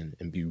foundation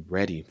and be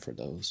ready for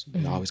those.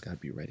 You always got to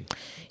be ready.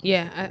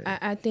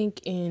 I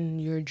think in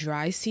your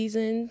dry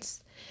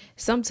seasons,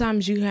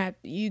 sometimes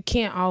you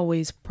can't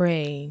always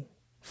pray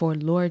for,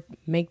 Lord,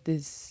 make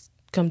this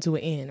come to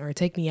an end, or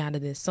take me out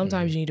of this.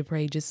 Sometimes you need to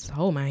pray, just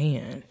hold my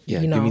hand.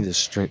 Yeah, give me the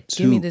strength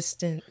to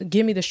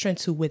give me the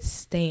strength to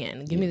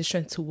withstand. Give me the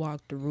strength to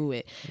walk through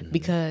it.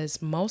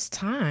 Because most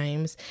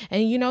times,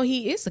 and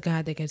He is a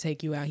God that can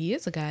take you out. He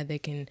is a God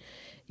that can,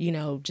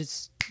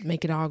 just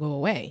make it all go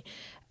away.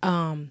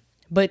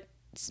 But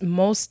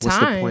most What's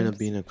times, the point of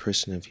being a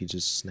Christian if He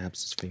just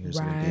snaps His fingers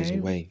and it goes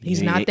away?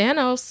 He's not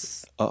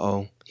Thanos.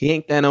 He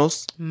ain't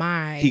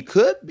Thanos. He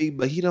could be,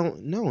 but he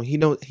don't know. He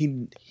don't.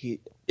 He.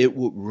 It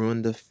would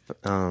ruin the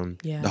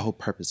whole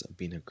purpose of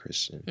being a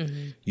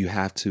Christian. You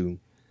have to.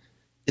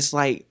 It's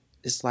like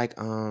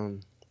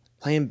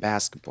playing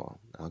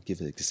basketball. I'll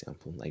give an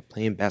example. Like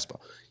playing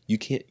basketball, you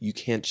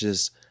can't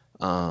just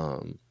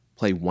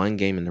play one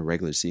game in the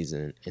regular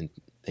season and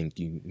think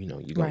you're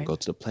gonna go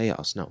to the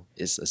playoffs. No,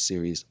 it's a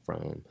series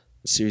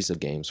of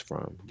games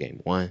from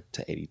game 1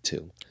 to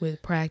 82.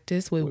 With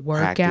practice, with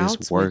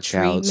workouts, with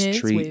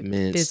treatments,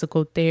 with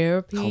physical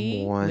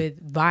therapy,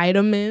 with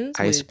vitamins,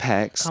 ice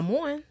packs,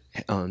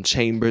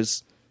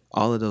 chambers,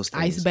 all of those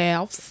things.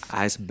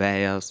 Ice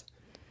baths,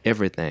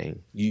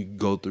 everything. You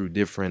go through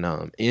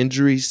different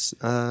injuries,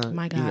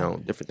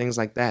 different things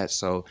like that.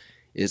 So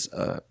it's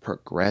a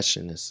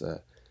progression. It's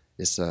a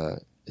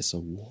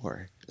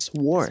war. It's a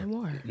war.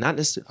 Not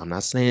necessarily. I'm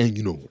not saying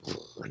no.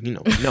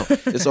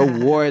 It's a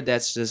war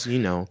that's just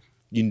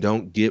you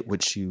don't get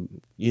what you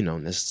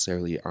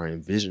necessarily are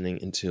envisioning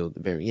until the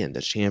very end,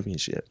 the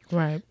championship.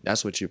 Right.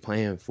 That's what you're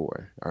playing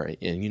for. All right.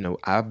 And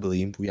I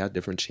believe we have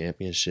different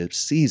championship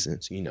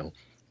seasons.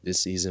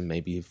 This season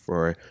may be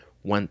for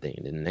one thing,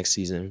 and then the next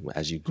season,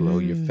 as you grow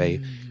your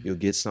faith, you'll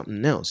get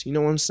something else. You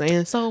know what I'm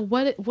saying? So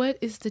what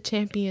is the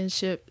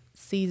championship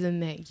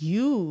season that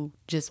you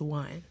just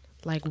won?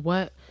 Like,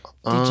 what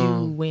did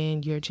you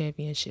win your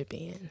championship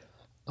in?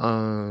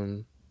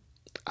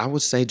 I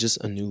would say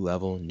just a new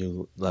level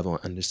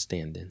of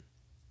understanding.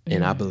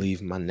 And I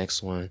believe my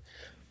next one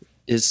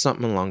is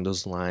something along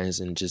those lines,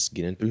 and just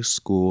getting through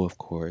school, of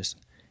course.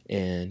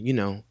 And,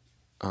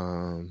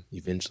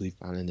 eventually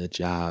finding a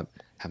job,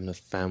 having a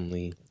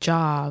family.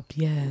 Job,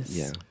 yes.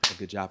 Yeah, a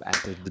good job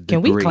after the degree.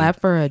 Can we clap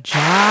for a job?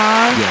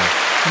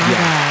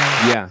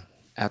 Yeah.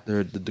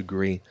 After the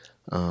degree,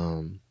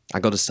 I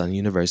go to Southern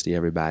University,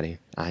 everybody.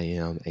 I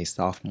am a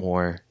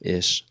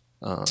sophomore-ish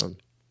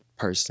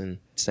person,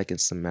 second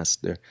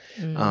semester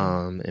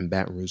in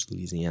Baton Rouge,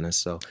 Louisiana.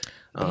 So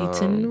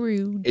Baton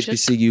Rouge.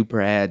 HBCU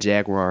Brad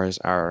Jaguars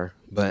are,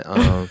 but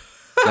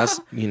that's,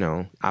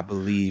 I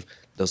believe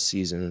those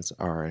seasons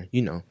are,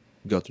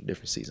 go through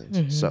different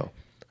seasons. So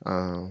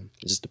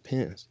it just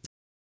depends.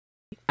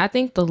 I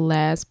think the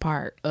last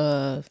part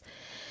of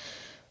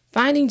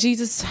finding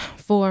Jesus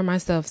for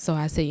myself. So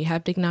I say you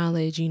have to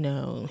acknowledge,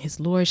 His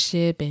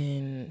lordship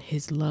and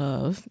His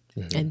love.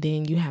 And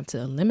then you have to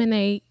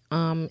eliminate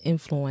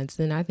influence.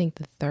 And I think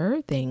the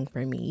third thing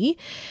for me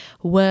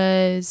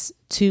was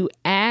to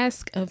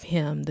ask of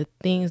Him the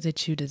things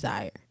that you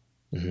desire.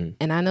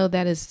 And I know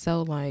that is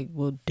so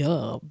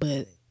duh,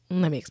 but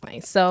let me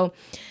explain. So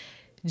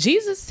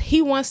Jesus,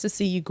 He wants to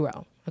see you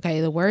grow.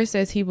 Okay, the word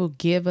says He will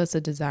give us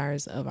the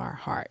desires of our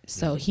heart.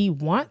 So He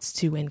wants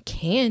to and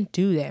can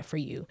do that for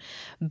you.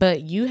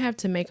 But you have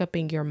to make up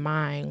in your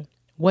mind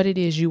what it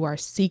is you are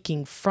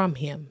seeking from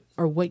Him,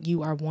 or what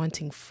you are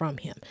wanting from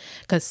Him.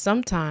 Because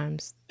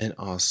sometimes... And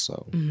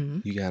also,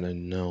 you got to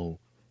know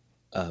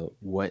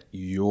what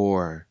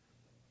your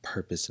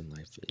purpose in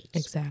life is.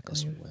 Exactly.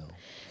 As well.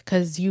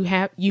 Because you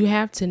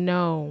have to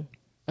know...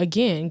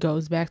 Again,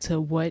 goes back to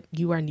what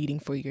you are needing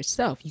for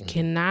yourself. You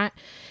cannot,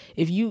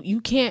 if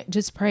you can't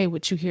just pray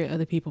what you hear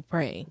other people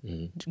pray.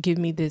 Give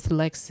me this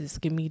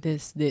Lexus, give me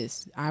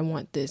this. I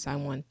want this.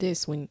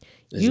 When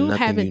there's you nothing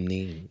haven't, you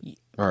need,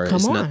 or come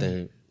it's on.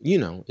 nothing.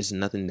 It's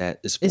nothing that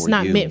is for you. It's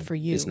not meant for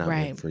you. It's not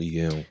meant for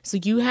you. So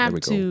you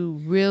have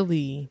to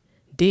really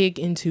dig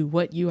into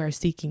what you are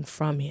seeking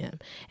from Him,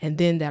 and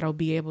then that'll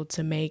be able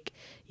to make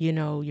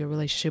your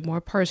relationship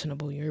more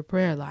personable, your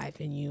prayer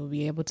life, and you'll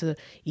be able to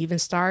even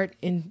start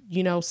in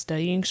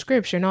studying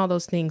scripture and all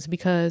those things.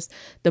 Because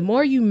the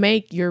more you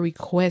make your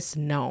requests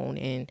known,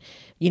 and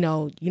you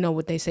know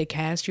what they say,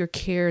 cast your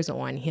cares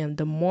on Him,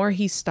 the more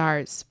He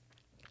starts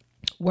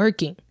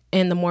working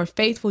and the more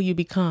faithful you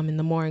become and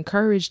the more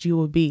encouraged you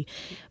will be.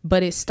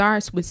 But it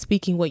starts with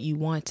speaking what you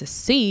want to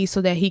see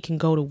so that he can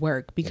go to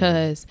work,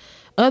 because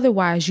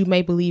otherwise you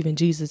may believe in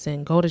Jesus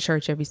and go to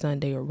church every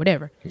Sunday or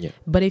whatever. Yeah.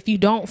 But if you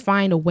don't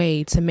find a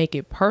way to make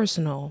it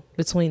personal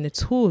between the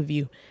two of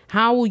you,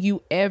 how will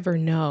you ever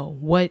know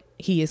what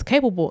he is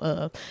capable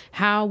of?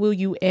 How will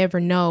you ever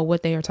know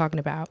what they are talking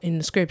about in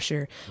the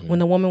scripture when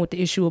the woman with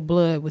the issue of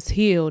blood was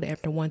healed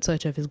after one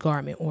touch of his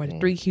garment, or the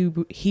three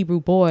Hebrew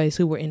boys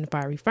who were in the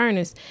fiery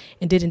furnace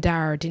and didn't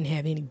die or didn't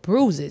have any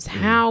bruises?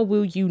 How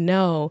will you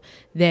know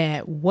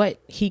that what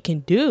he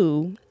can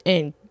do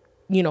and,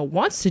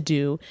 wants to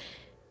do,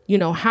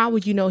 how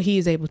would you know he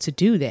is able to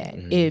do that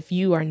if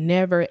you are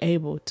never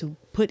able to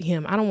put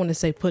him, I don't want to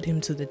say put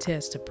him to the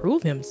test to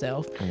prove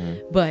himself,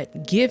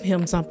 but give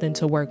him something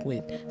to work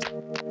with.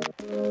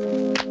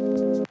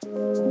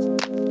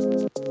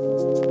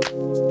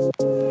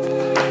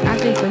 I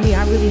think for me,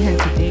 I really had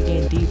to dig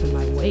in deep and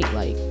like, wait,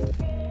 like,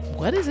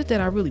 what is it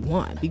that I really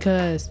want?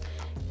 Because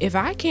if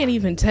I can't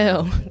even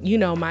tell,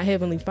 my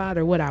Heavenly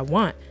Father what I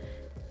want,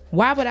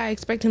 why would I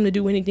expect him to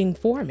do anything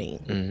for me?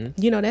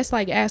 That's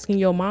like asking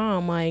your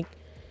mom, like,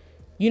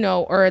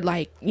 or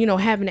like,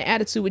 having an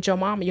attitude with your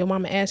mom and your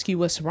mama asks you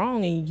what's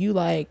wrong and you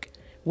like,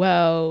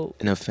 well.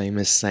 And a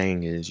famous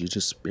saying is, you're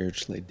just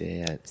spiritually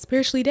dead.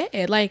 Spiritually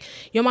dead. Like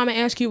your mama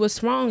asks you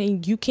what's wrong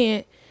and you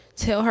can't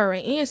tell her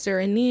an answer,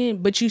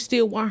 but you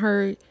still want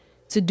her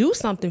to do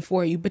something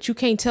for you, but you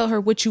can't tell her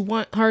what you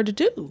want her to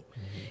do.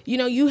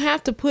 You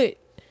have to put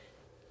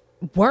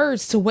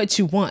words to what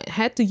you want.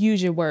 Have to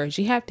use your words.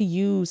 You have to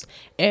use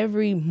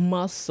every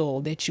muscle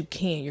that you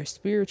can, your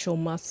spiritual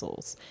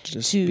muscles,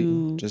 just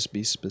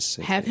be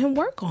specific. Have him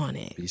work on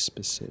it. Be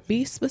specific.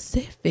 Be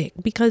specific.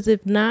 Because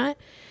if not,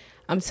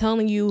 I'm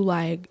telling you,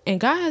 like, and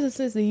God has a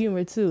sense of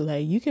humor too.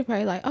 Like, you can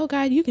pray like, oh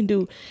God, you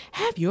can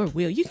have your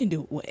will. You can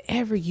do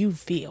whatever you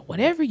feel,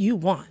 whatever you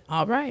want.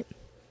 All right.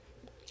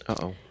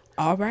 Uh-oh.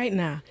 All right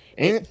now.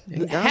 And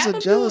God's a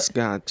jealous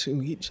God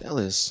too. He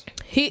jealous.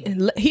 He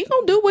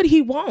gonna do what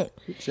he want.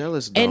 He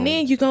jealous. Dog. And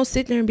then you gonna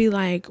sit there and be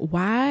like,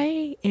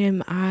 why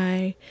am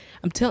I'm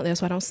telling,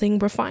 that's why I don't sing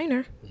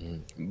refiner.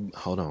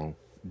 Hold on.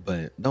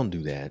 But don't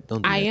do that.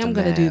 I am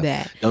gonna do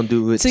that. Don't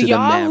do it to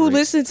y'all who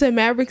listen to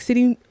Maverick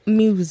City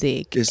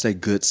music. It's a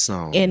good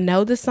song. And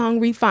know the song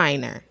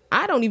Refiner.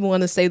 I don't even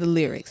want to say the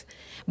lyrics.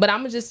 But I'm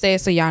going to just say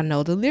it so y'all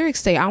know. The lyrics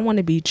say, I want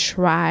to be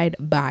tried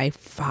by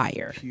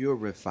fire.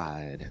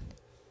 Purified.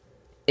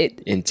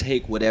 And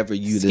take whatever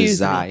you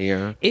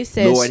desire. It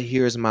says, Lord,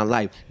 here's my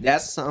life.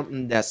 That's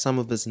something that some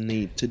of us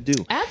need to do.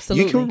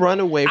 Absolutely. You can run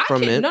away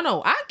from it.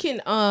 No. I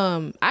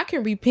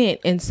can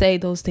repent and say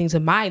those things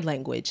in my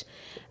language.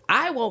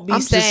 I won't be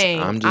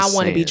saying I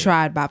want to be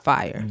tried by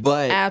fire.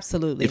 But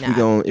absolutely if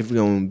not. If we're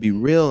gonna be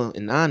real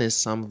and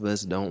honest, some of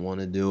us don't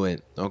want to do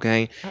it.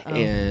 Okay. Uh-oh.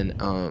 And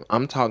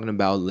I'm talking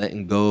about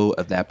letting go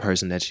of that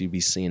person that you be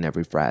seeing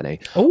every Friday.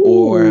 Ooh.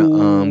 Or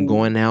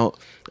going out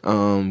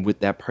with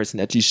that person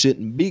that you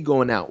shouldn't be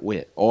going out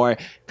with, or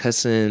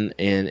cussing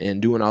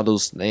and doing all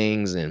those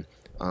things, and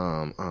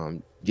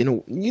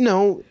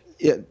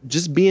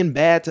just being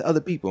bad to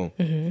other people.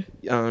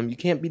 Mm-hmm. You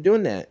can't be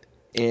doing that.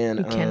 And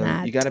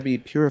you got to be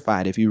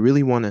purified if you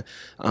really want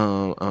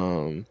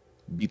to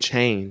be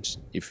changed.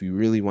 If you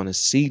really want to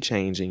see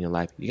change in your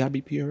life, you got to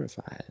be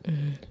purified.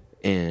 Mm-hmm.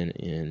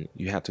 And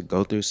you have to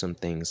go through some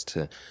things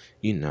to,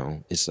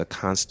 it's a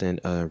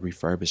constant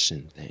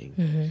refurbishing thing.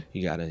 Mm-hmm.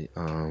 You got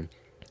to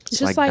it's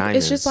just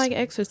like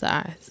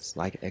exercise. It's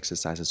like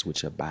exercises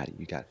with your body.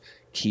 You got to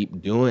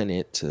keep doing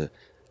it to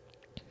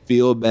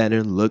feel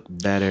better, look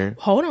better.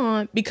 Hold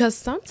on, because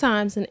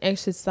sometimes in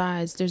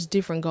exercise there's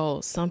different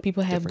goals. Some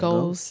people have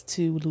goals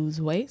to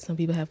lose weight. Some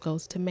people have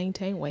goals to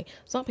maintain weight.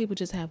 Some people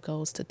just have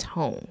goals to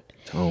tone.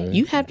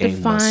 You have to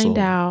find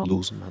out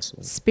lose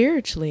muscle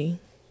spiritually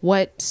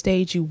what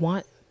stage you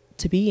want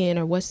to be in,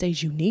 or what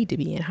stage you need to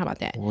be in. How about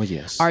that? Oh,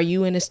 yes. Are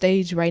you in a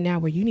stage right now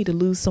where you need to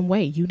lose some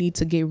weight? You need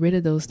to get rid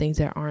of those things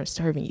that aren't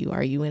serving you.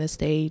 Are you in a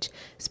stage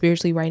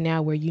spiritually right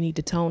now where you need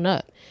to tone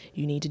up?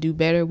 You need to do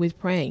better with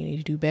praying. You need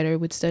to do better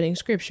with studying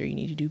scripture. You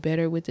need to do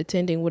better with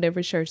attending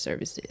whatever church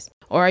service is.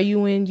 Or are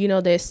you in,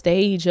 that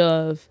stage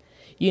of,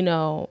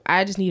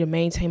 I just need to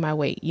maintain my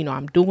weight.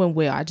 I'm doing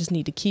well. I just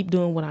need to keep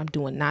doing what I'm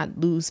doing, not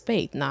lose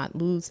faith, not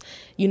lose,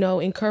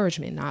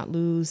 encouragement, not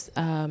lose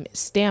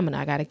stamina.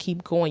 I got to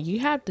keep going.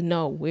 You have to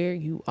know where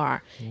you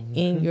are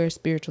in your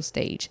spiritual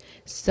stage.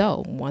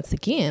 So once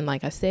again,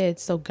 like I said,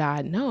 so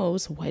God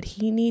knows what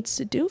he needs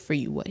to do for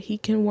you, what he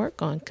can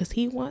work on, because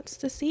he wants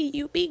to see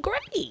you be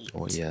great.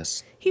 Oh,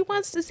 yes. He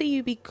wants to see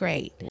you be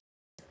great.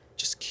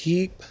 Just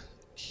keep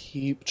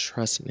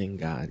trusting in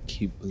God,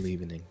 keep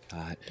believing in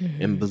God,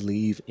 and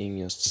believe in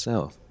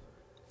yourself.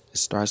 It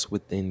starts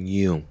within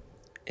you,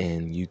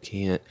 and you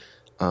can't,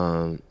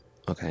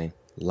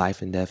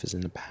 life and death is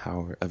in the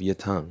power of your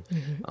tongue.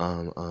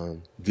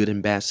 Good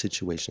and bad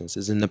situations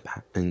is in the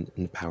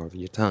power of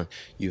your tongue.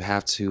 You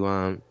have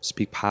to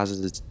speak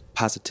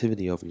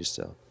positivity over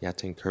yourself. You have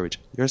to encourage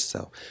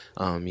yourself.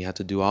 You have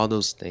to do all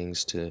those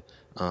things to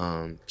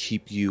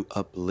keep you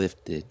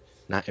uplifted,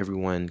 not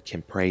everyone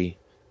can pray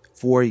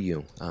for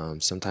you.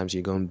 Sometimes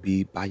you're going to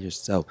be by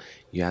yourself.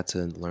 You have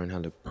to learn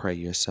how to pray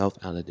yourself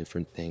out of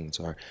different things,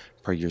 or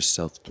pray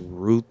yourself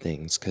through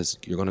things, because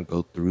you're going to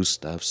go through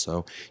stuff.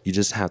 So you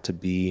just have to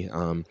be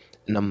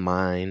in a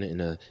mind,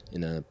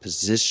 in a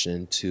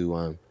position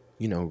to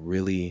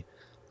really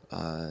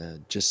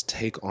just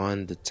take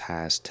on the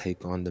task,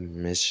 take on the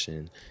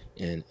mission,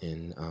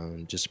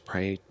 and just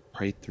pray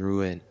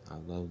through it.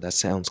 Although that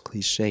sounds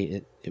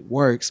cliche, it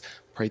works.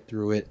 Pray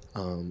through it.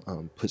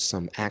 Put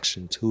some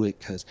action to it,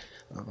 because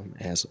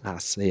as I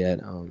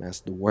said,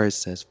 as the word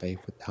says, faith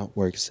without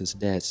works is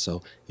dead.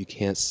 So you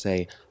can't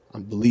say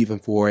I'm believing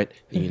for it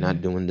and you're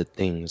not doing the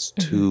things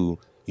to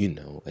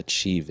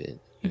achieve it.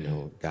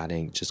 God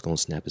ain't just gonna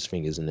snap his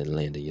fingers and then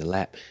land in your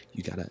lap.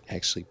 You gotta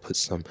actually put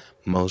some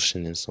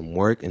motion and some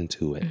work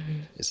into it.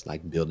 It's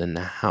like building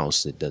a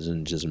house. It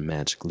doesn't just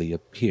magically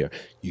appear.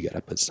 You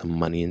gotta put some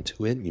money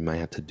into it. You might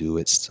have to do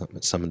it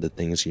some of the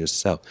things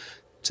yourself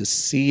to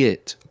see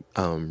it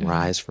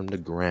rise from the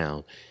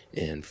ground.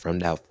 And from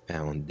that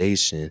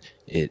foundation,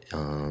 it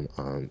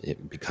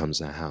becomes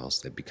a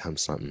house. It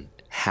becomes something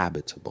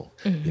habitable.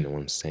 You know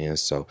what I'm saying?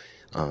 So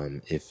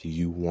if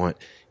you want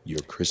your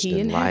Christian He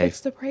inhabits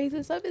life, the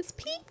praises of his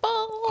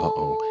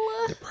people.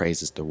 the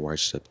praises, the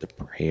worship, the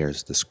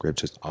prayers, the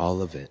scriptures,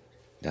 all of it,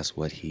 that's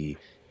what he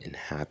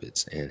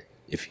inhabits. And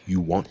if you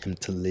want him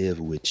to live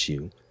with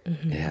you,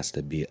 it has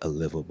to be a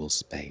livable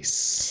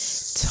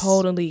space.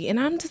 Totally. And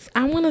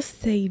I want to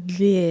say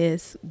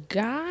this.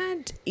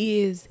 God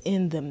is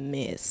in the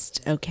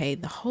midst. Okay.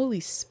 The Holy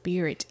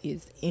Spirit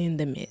is in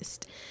the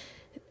midst.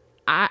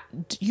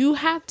 You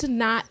have to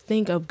not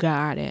think of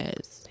God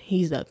as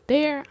he's up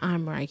there,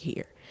 I'm right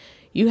here.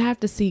 You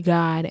have to see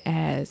God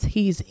as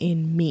he's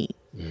in me.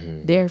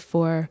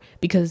 Therefore,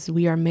 because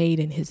we are made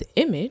in his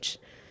image,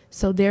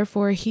 so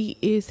therefore he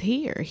is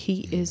here.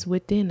 He is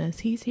within us.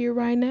 He's here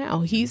right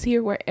now. He's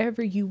here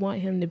wherever you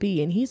want him to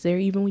be. And he's there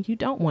even when you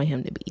don't want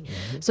him to be.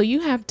 So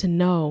you have to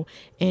know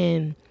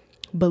and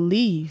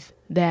believe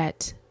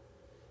that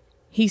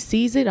he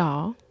sees it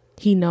all.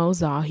 He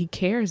knows all. He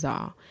cares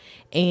all.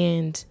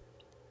 And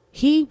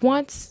he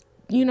wants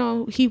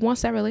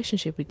that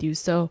relationship with you.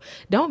 So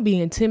don't be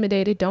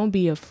intimidated. Don't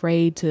be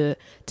afraid to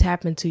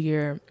tap into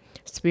your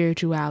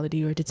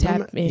spirituality or to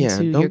tap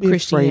into your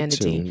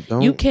Christianity.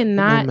 You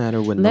cannot,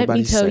 let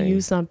me tell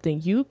you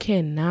something. You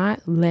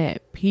cannot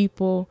let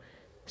people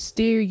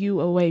steer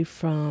you away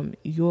from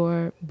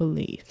your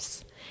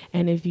beliefs.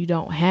 And if you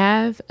don't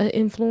have an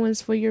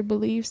influence for your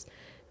beliefs,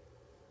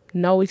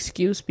 no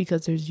excuse,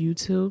 because there's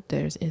YouTube,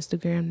 there's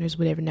Instagram, there's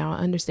whatever. Now, I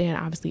understand,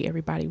 obviously,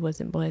 everybody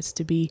wasn't blessed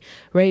to be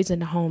raised in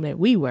the home that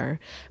we were,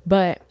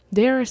 but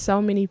there are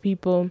so many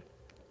people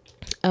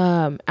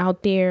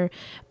out there.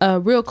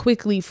 Real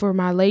quickly, for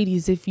my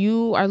ladies, if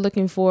you are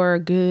looking for a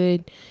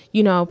good,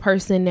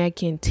 person that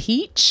can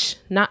teach,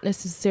 not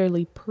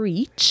necessarily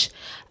preach,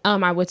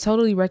 I would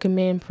totally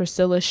recommend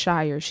Priscilla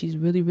Shire. She's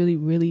really, really,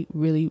 really,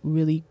 really,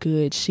 really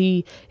good.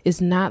 She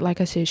is not, like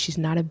I said, she's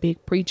not a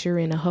big preacher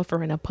and a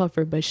huffer and a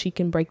puffer, but she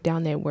can break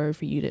down that word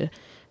for you to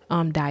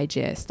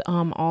digest.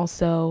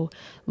 Also,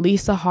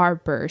 Lisa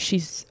Harper.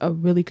 She's a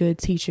really good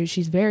teacher.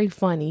 She's very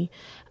funny.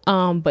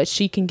 But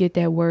she can get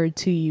that word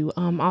to you.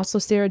 Also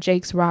Sarah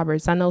Jakes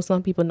Roberts. I know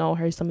some people know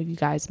her. Some of you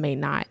guys may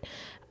not.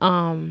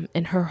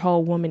 And her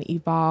whole Woman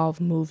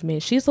Evolve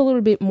movement. She's a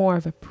little bit more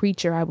of a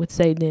preacher, I would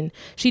say, than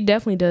she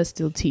definitely does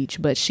still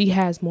teach, but she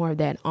has more of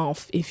that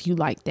oomph, if you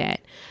like that.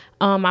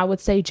 I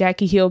would say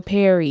Jackie Hill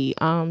Perry.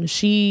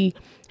 She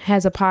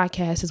has a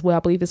podcast as well. I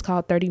believe it's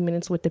called 30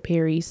 Minutes with the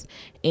Perrys,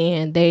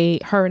 and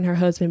her and her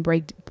husband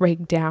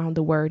break down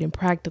the word in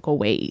practical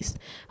ways,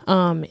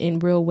 in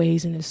real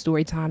ways, and in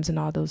story times and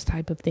all those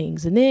type of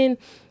things. And then,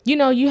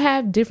 you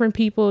have different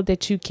people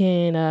that you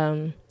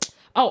can,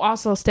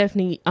 also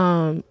Stephanie,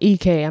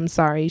 EK, I'm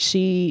sorry.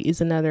 She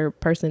is another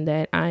person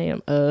that I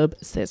am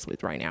obsessed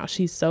with right now.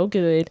 She's so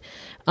good.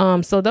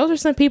 So those are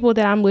some people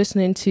that I'm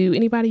listening to.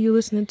 Anybody you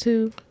listening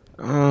to?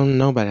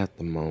 Nobody at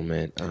the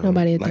moment.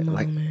 Nobody at the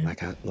moment.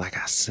 Like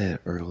I said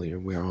earlier,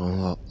 we're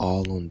all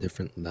on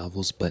different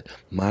levels. But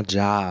my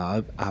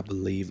job, I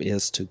believe,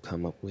 is to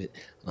come up with.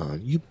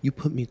 You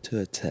put me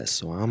to a test,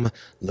 so I'm gonna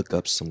look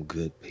up some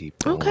good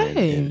people,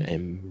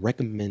 and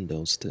recommend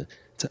those to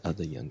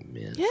other young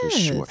men, for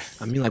sure.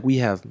 I mean, like, we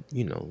have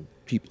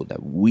people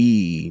that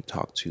we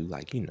talk to,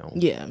 like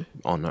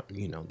on our,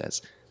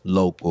 that's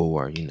local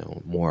or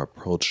more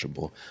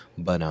approachable.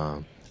 But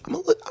I'm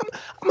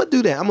gonna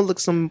do that. I'm gonna look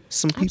some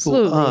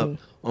people up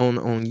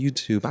on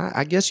YouTube.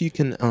 I guess you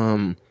can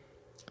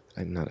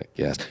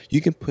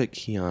you can put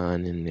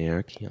Keon in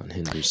there. Keon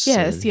Henderson.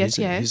 Yes.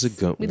 He's a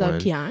good one. We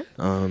love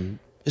Keon.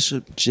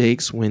 Bishop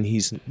Jakes, when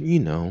he's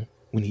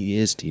when he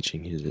is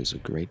teaching, he is a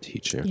great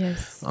teacher.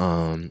 Yes.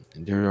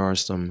 There are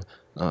some.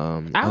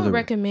 I would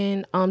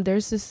recommend.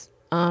 There's this.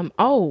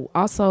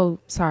 Also,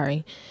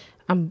 sorry,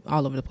 I'm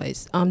all over the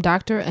place.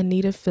 Dr.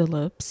 Anita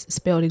Phillips,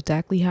 spelled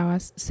exactly how I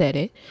said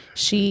it.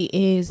 She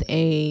is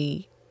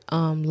a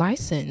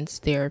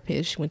licensed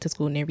therapist. She went to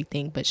school and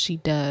everything, but she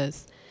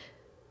does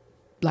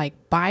like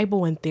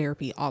Bible and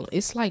therapy.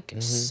 It's like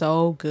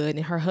so good.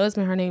 And her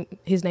husband,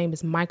 his name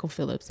is Michael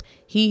Phillips.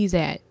 He's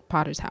at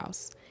Potter's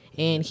House.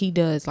 And he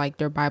does like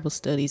their Bible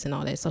studies and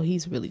all that. So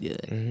he's really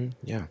good.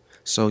 Yeah.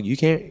 So you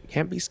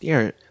can't be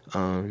scared.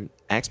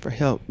 Ask for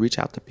help. Reach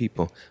out to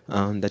people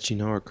that you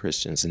know are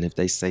Christians. And if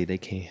they say they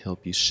can't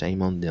help you,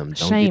 shame on them.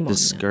 Don't get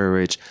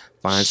discouraged.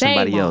 Find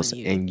somebody else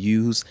and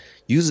use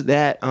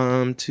that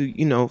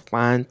to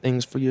find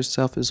things for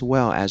yourself as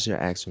well as you're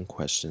asking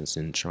questions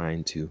and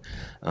trying to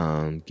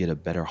get a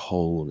better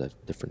hold of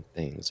different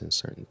things and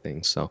certain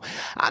things. So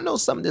I know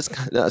most of this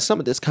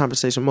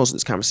conversation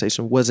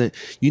wasn't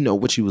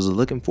what you was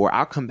looking for.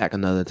 I'll come back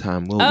another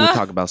time. We'll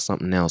talk about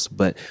something else.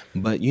 But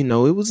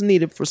it was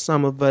needed for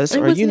some of us,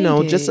 or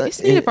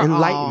just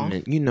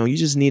enlightenment. You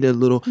just need a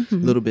little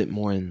bit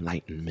more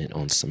enlightenment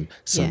on some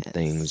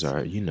things,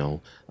 or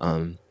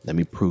let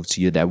me prove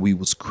to you that we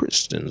was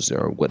Christians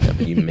or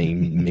whatever. You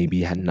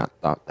maybe had not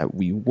thought that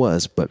we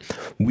was, but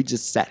we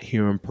just sat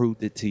here and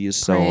proved it to you.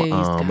 So,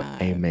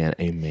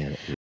 amen.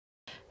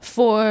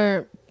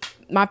 For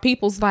my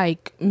peoples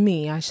like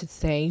me, I should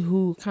say,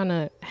 who kind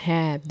of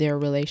had their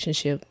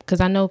relationship,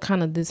 because I know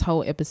kind of this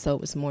whole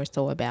episode was more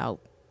so about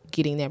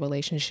getting that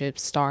relationship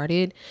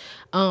started.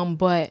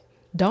 But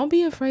don't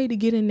be afraid to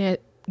get in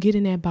that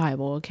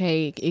Bible,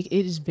 okay? It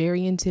is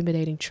very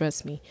intimidating,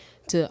 trust me,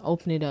 to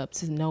open it up,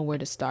 to know where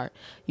to start.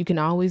 You can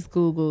always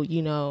Google,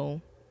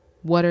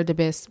 what are the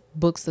best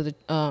books of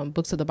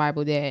the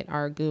Bible that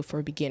are good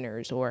for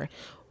beginners, or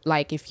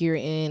like if you're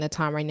in a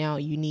time right now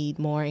you need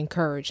more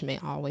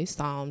encouragement, always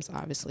Psalms,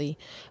 obviously.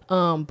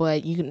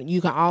 But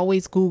you can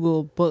always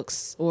Google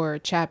books or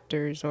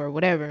chapters or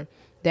whatever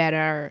that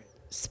are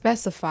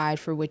specified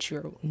for what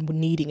you're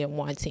needing and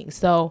wanting.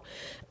 So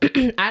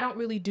I don't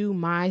really do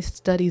my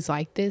studies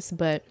like this,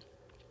 but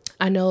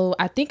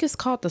I think it's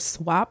called the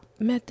SWAP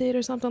method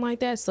or something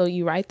like that. So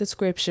you write the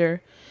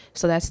scripture.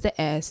 So that's the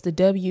S. The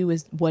W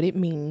is what it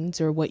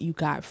means or what you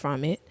got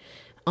from it.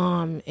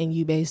 And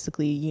you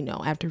basically,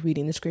 after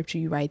reading the scripture,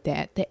 you write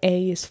that. The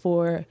A is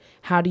for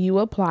how do you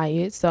apply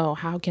it? So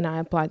how can I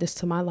apply this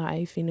to my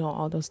life?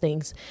 All those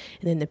things.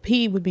 And then the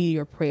P would be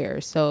your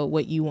prayer. So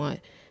what you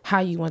want, how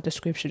you want the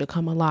scripture to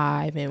come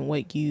alive and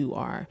what you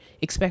are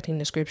expecting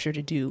the scripture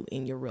to do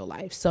in your real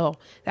life. So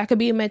that could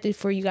be a method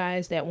for you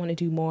guys that want to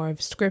do more of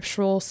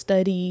scriptural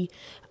study.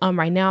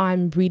 Right now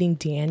I'm reading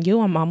Daniel.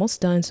 I'm almost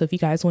done. So if you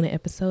guys want an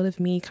episode of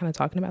me kind of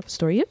talking about the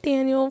story of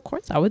Daniel, of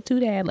course I would do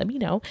that. Let me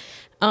know.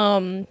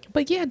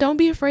 But yeah, don't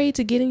be afraid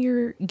to get in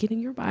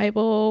your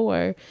Bible,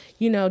 or,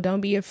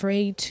 don't be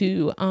afraid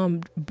to,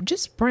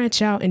 just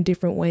branch out in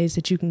different ways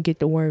that you can get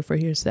the word for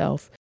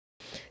yourself.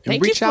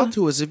 And reach out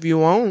to us if you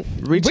want.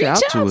 Reach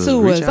out to us.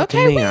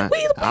 Okay,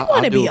 we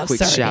want to be of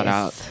service. Shout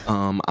out.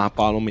 I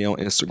follow me on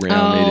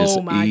Instagram. It is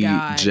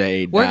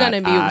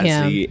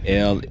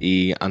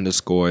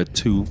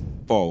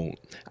EJ.IZLE_24.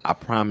 I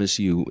promise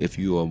you, if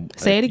you are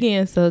say it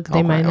again, so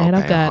they might not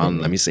have got it.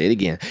 Let me say it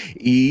again.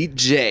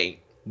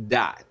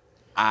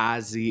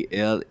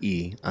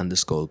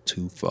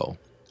 EJ.IZLE_24.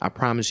 I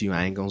promise you,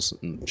 I ain't gonna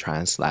try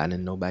and slide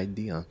in nobody's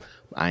DM.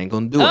 I ain't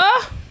gonna do it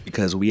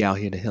because we out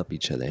here to help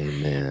each other.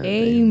 Amen.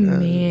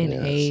 Amen.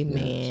 Yes,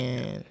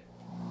 Amen.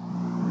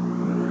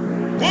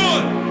 Yes.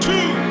 1, 2,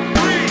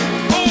 3,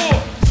 4.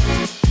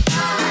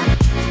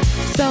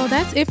 So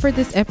that's it for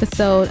this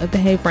episode of the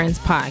Hey Friends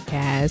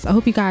podcast. I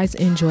hope you guys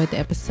enjoyed the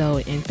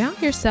episode and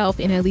found yourself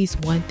in at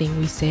least one thing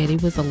we said.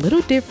 It was a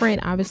little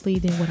different, obviously,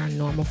 than what our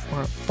normal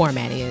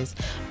format is.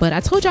 But I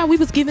told y'all we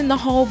was giving the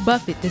whole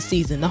buffet this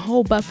season, the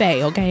whole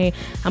buffet, okay?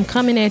 I'm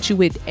coming at you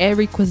with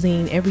every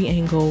cuisine, every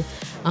angle.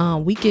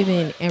 We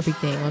giving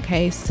everything,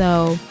 okay?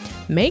 So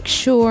make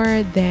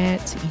sure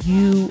that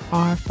you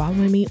are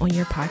following me on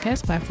your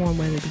podcast platform,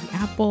 whether it be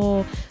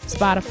Apple,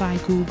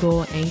 Spotify,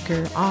 Google,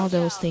 Anchor, all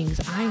those things.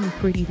 I am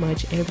pretty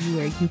much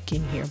everywhere you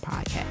can hear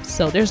podcasts.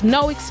 So there's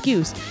no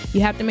excuse. You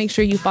have to make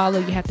sure you follow.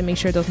 You have to make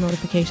sure those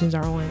notifications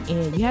are on.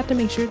 And you have to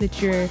make sure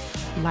that you're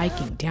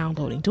liking,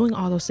 downloading, doing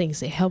all those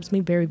things. It helps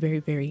me very, very,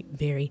 very,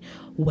 very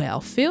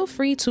well. Feel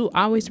free to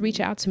always reach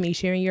out to me,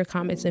 sharing your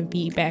comments and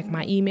feedback.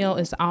 My email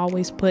is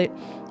always put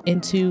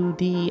into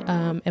the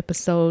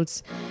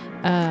episode's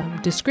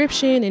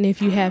description, and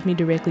if you have me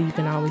directly, you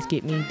can always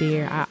get me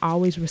there. I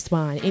always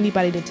respond.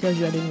 Anybody that tells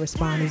you I didn't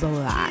respond is a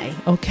lie,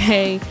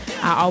 okay?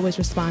 I always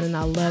respond, and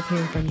I love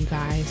hearing from you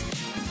guys,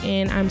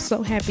 and I'm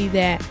so happy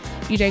that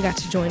EJ got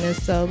to join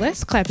us. So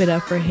let's clap it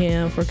up for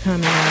him for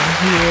coming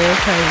on here.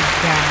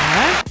 Praise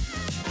God.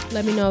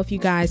 Let me know if you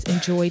guys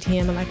enjoyed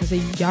him, and like I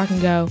said, y'all can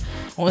go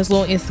on his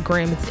little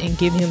Instagram and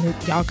give him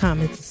y'all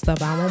comments and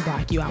stuff. I won't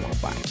block you.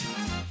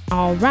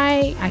 All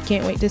right, I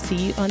can't wait to see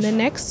you on the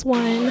next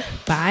one.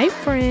 Bye,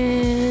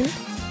 friend.